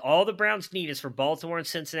actually, all the Browns need is for Baltimore and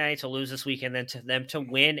Cincinnati to lose this week, and then to them to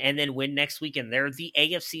win, and then win next week, and they're the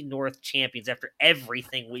AFC North champions after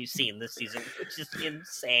everything we've seen this season, which is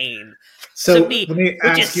insane. So to me, let me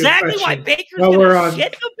which is exactly why Baker's gonna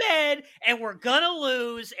shit the bed, and we're gonna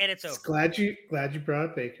lose, and it's over. Glad you brought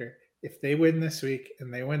up Baker. If they win this week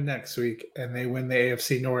and they win next week and they win the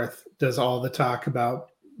AFC North, does all the talk about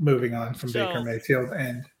moving on from Baker Mayfield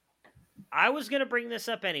end? I was going to bring this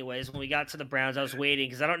up anyways when we got to the Browns. I was waiting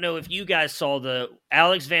because I don't know if you guys saw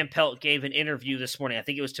Alex Van Pelt gave an interview this morning. I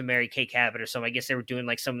think it was to Mary Kay Cabot or something. I guess they were doing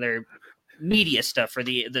like some of their media stuff for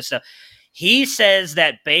the stuff. He says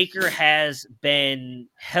that Baker has been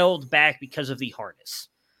held back because of the harness.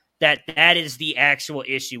 That is the actual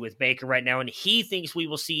issue with Baker right now, and he thinks we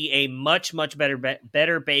will see a much, much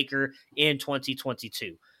better Baker in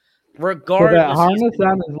 2022. Regardless, so that harness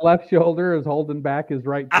on his left shoulder is holding back his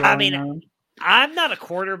right arm. I'm not a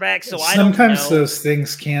quarterback, so I don't know. Sometimes those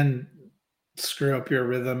things can screw up your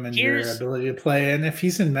rhythm and your ability to play, and if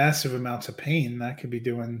he's in massive amounts of pain, that could be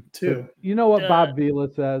doing too. You know what Bob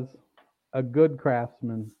Vila says? A good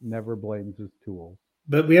craftsman never blames his tools.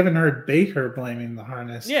 But we haven't heard Baker blaming the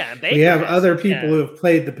harness. Yeah, Baker we have other people who have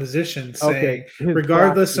played the position saying,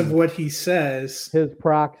 regardless of what he says, his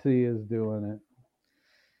proxy is doing it.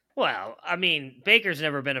 Well, I mean, Baker's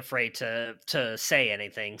never been afraid to say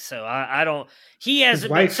anything, so I don't. He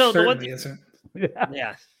hasn't. His wife certainly isn't.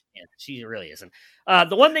 Yeah, she really isn't.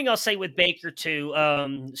 The one thing I'll say with Baker too.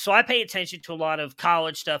 So I pay attention to a lot of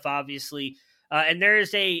college stuff, obviously. And there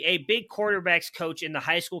is a big quarterbacks coach in the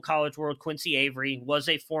high school college world, Quincy Avery, was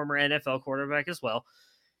a former NFL quarterback as well.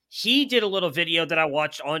 He did a little video that I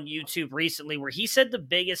watched on YouTube recently where he said the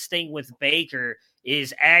biggest thing with Baker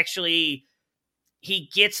is actually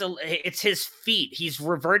it's his feet. He's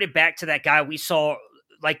reverted back to that guy we saw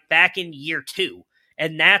like back in year 2.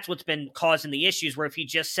 And that's what's been causing the issues. Where if he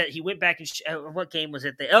just said he went back and what game was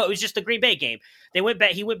it? It was just the Green Bay game. He went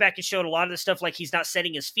back and showed a lot of the stuff like he's not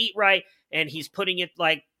setting his feet right, and he's putting it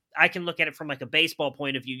like I can look at it from like a baseball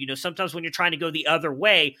point of view. You know, sometimes when you're trying to go the other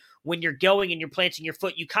way, when you're going and you're planting your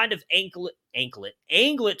foot, you kind of angle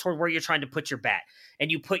it toward where you're trying to put your bat, and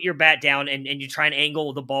you put your bat down and you try and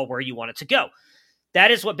angle the ball where you want it to go.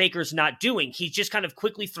 that is what Baker's not doing. He's just kind of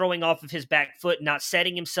quickly throwing off of his back foot, not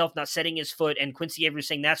setting himself, not setting his foot. And Quincy Avery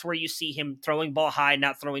saying that's where you see him throwing ball high,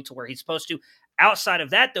 not throwing to where he's supposed to. Outside of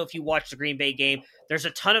that, though, if you watch the Green Bay game, there's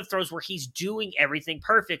a ton of throws where he's doing everything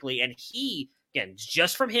perfectly. And he, again,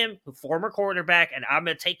 just from him, the former quarterback, and I'm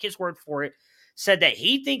going to take his word for it, said that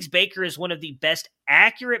he thinks Baker is one of the best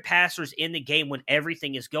accurate passers in the game when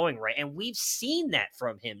everything is going right. And we've seen that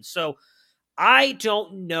from him. So I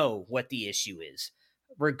don't know what the issue is.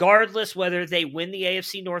 Regardless whether they win the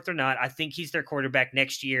AFC North or not, I think he's their quarterback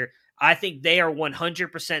next year. I think they are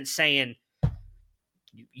 100% saying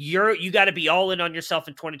you got to be all in on yourself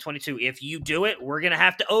in 2022. If you do it, we're going to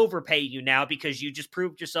have to overpay you now because you just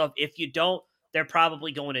proved yourself. If you don't, they're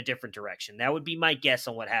probably going a different direction. That would be my guess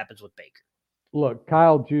on what happens with Baker. Look,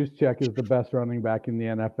 Kyle Juszczyk is the best running back in the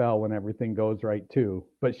NFL when everything goes right too.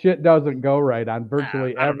 But shit doesn't go right on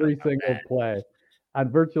virtually every single play.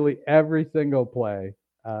 On virtually every single play.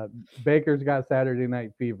 Baker's got Saturday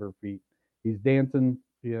Night Fever feet. He's dancing.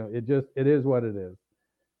 It is what it is.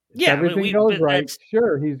 If everything goes right,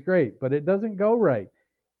 sure, he's great, but it doesn't go right.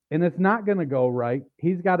 And it's not going to go right.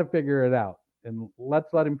 He's got to figure it out. And let's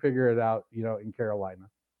let him figure it out, in Carolina.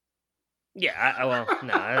 Yeah, I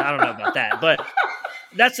don't know about that. But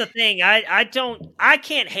that's the thing. I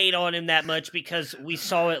can't hate on him that much because we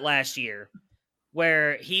saw it last year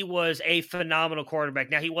where he was a phenomenal quarterback.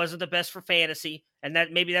 Now, he wasn't the best for fantasy, and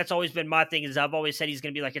that's always been my thing is I've always said he's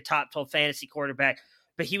going to be like a top 12 fantasy quarterback,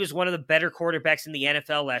 but he was one of the better quarterbacks in the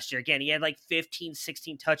NFL last year. Again, he had like 15,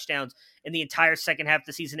 16 touchdowns in the entire second half of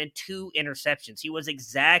the season and 2 interceptions. He was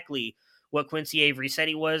exactly what Quincy Avery said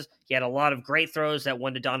he was. He had a lot of great throws that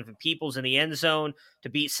won to Donovan Peoples in the end zone to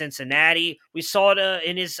beat Cincinnati. We saw it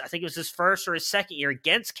in I think it was his first or his second year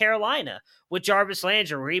against Carolina with Jarvis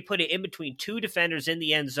Landry, where he put it in between 2 defenders in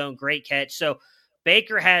the end zone. Great catch. So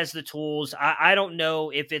Baker has the tools. I don't know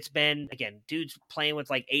if it's been, again, dude's playing with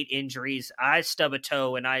like 8 injuries. I stub a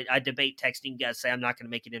toe and I debate texting guys say I'm not going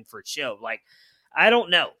to make it in for a show. Like, I don't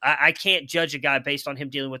know. I can't judge a guy based on him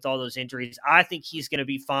dealing with all those injuries. I think he's going to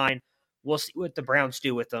be fine. We'll see what the Browns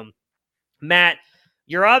do with them. Matt,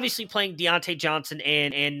 you're obviously playing Deontay Johnson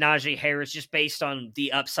and Najee Harris just based on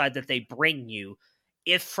the upside that they bring you.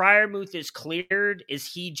 If Freiermuth is cleared, is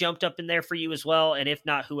he jumped up in there for you as well? And if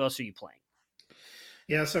not, who else are you playing?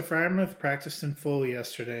 Yeah, so Freiermuth practiced in full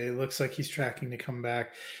yesterday. It looks like he's tracking to come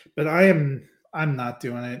back. But I'm not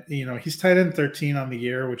doing it. He's tight end 13 on the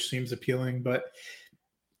year, which seems appealing, but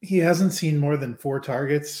he hasn't seen more than 4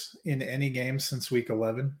 targets in any game since week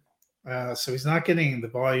 11. So he's not getting the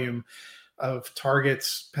volume of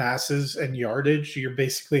targets, passes, and yardage. You're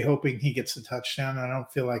basically hoping he gets a touchdown. I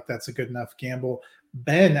don't feel like that's a good enough gamble.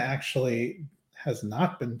 Ben actually has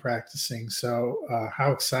not been practicing. So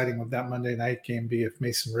how exciting would that Monday night game be if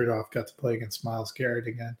Mason Rudolph got to play against Myles Garrett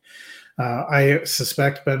again? I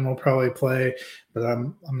suspect Ben will probably play, but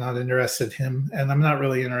I'm not interested in him. And I'm not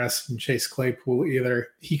really interested in Chase Claypool either.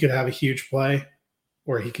 He could have a huge play,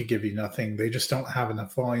 or he could give you nothing. They just don't have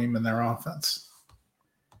enough volume in their offense.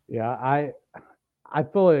 Yeah, I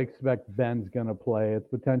fully expect Ben's going to play. It's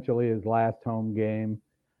potentially his last home game.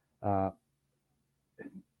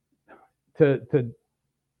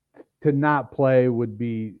 To not play would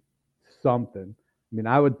be something. I mean,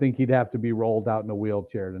 I would think he'd have to be rolled out in a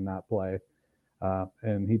wheelchair to not play.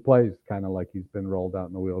 And he plays kind of like he's been rolled out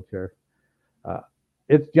in a wheelchair.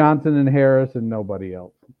 It's Johnson and Harris and nobody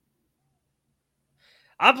else.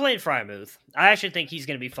 I'm playing Freiermuth. I actually think he's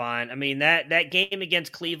going to be fine. I mean, that game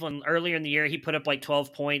against Cleveland earlier in the year, he put up like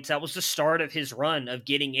 12 points. That was the start of his run of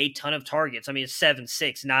getting a ton of targets. I mean, it's 7,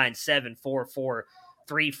 6, 9, 7, 4, 4,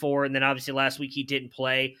 3, 4, and then obviously last week he didn't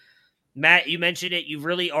play. Matt, you mentioned it. You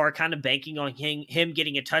really are kind of banking on him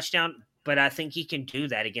getting a touchdown, but I think he can do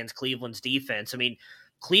that against Cleveland's defense. I mean,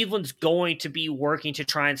 Cleveland's going to be working to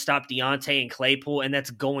try and stop Deontay and Claypool, and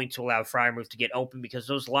that's going to allow Freiermuth to get open because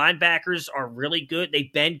those linebackers are really good.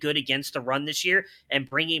 They've been good against the run this year, and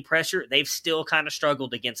bringing pressure, they've still kind of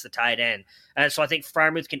struggled against the tight end. So I think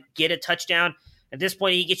Freiermuth can get a touchdown. At this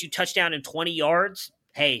point, he gets you touchdown in 20 yards.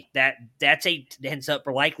 Hey, that ends up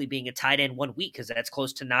likely being a tight end 1 week because that's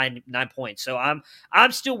close to 9 points. So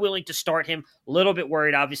I'm still willing to start him. A little bit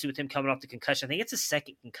worried, obviously, with him coming off the concussion. I think it's a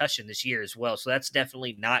second concussion this year as well, so that's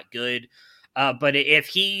definitely not good. But if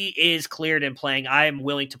he is cleared and playing, I am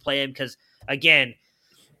willing to play him because, again,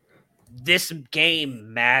 this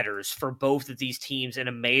game matters for both of these teams in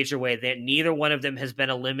a major way. That neither one of them has been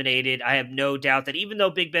eliminated. I have no doubt that even though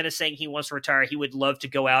Big Ben is saying he wants to retire, he would love to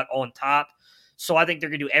go out on top. So I think they're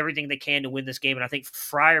going to do everything they can to win this game, and I think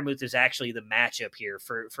Freiermuth is actually the matchup here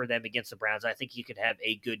for them against the Browns. I think he could have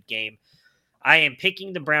a good game. I am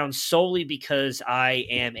picking the Browns solely because I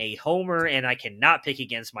am a homer and I cannot pick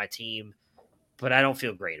against my team, but I don't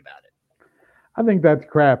feel great about it. I think that's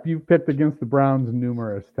crap. You've picked against the Browns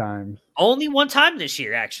numerous times. Only one time this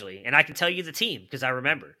year, actually, and I can tell you the team because I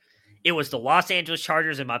remember. It was the Los Angeles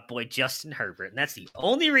Chargers and my boy Justin Herbert, and that's the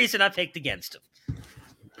only reason I picked against him.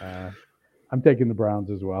 I'm taking the Browns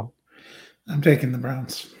as well. I'm taking the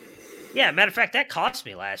Browns. Yeah, matter of fact, that cost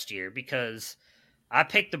me last year because I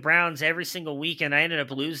picked the Browns every single week, and I ended up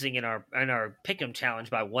losing in our pick'em challenge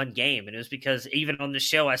by one game. And it was because even on the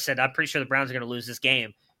show, I said I'm pretty sure the Browns are going to lose this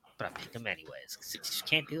game, but I picked them anyways. You just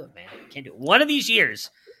can't do it, man. Can't do it. One of these years,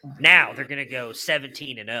 now they're going to go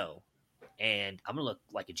 17-0, and I'm going to look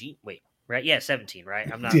like a G. Wait, right? Yeah, 17,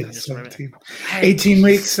 right? I'm not. Yeah, 17. 18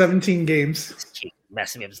 weeks, 17 games.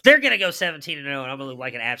 Messing me up. They're going to go 17-0, and I'm going to look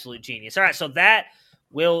like an absolute genius. All right, so that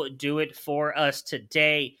will do it for us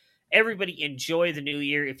today. Everybody enjoy the new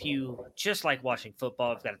year. If you just like watching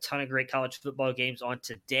football, we've got a ton of great college football games on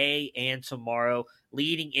today and tomorrow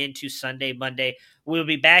leading into Sunday, Monday. We'll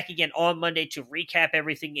be back again on Monday to recap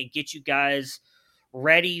everything and get you guys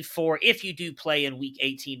ready for, if you do play in Week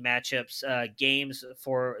 18 matchups, games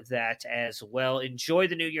for that as well. Enjoy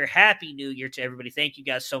the new year. Happy New Year to everybody. Thank you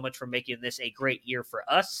guys so much for making this a great year for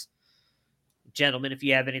us. Gentlemen, if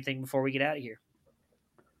you have anything before we get out of here.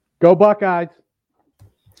 Go Buckeyes.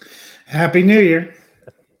 Happy New Year.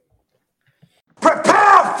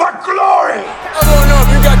 Prepare for glory! I don't know if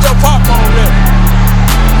you got your popcorn ready.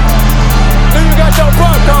 Do you got your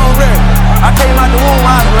popcorn ready? I came out the womb,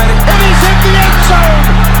 I was ready. And he's hit the end zone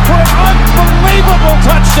for an unbelievable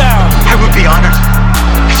touchdown. I would be honored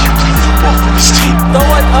if you played football for this team. Throw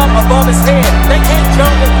it up above his head. They can't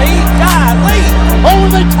jump with me. Golly. Oh,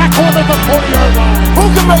 they tackle him at the 40-yard line. Who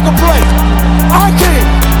can make a play? I can.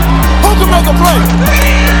 Who can make a play?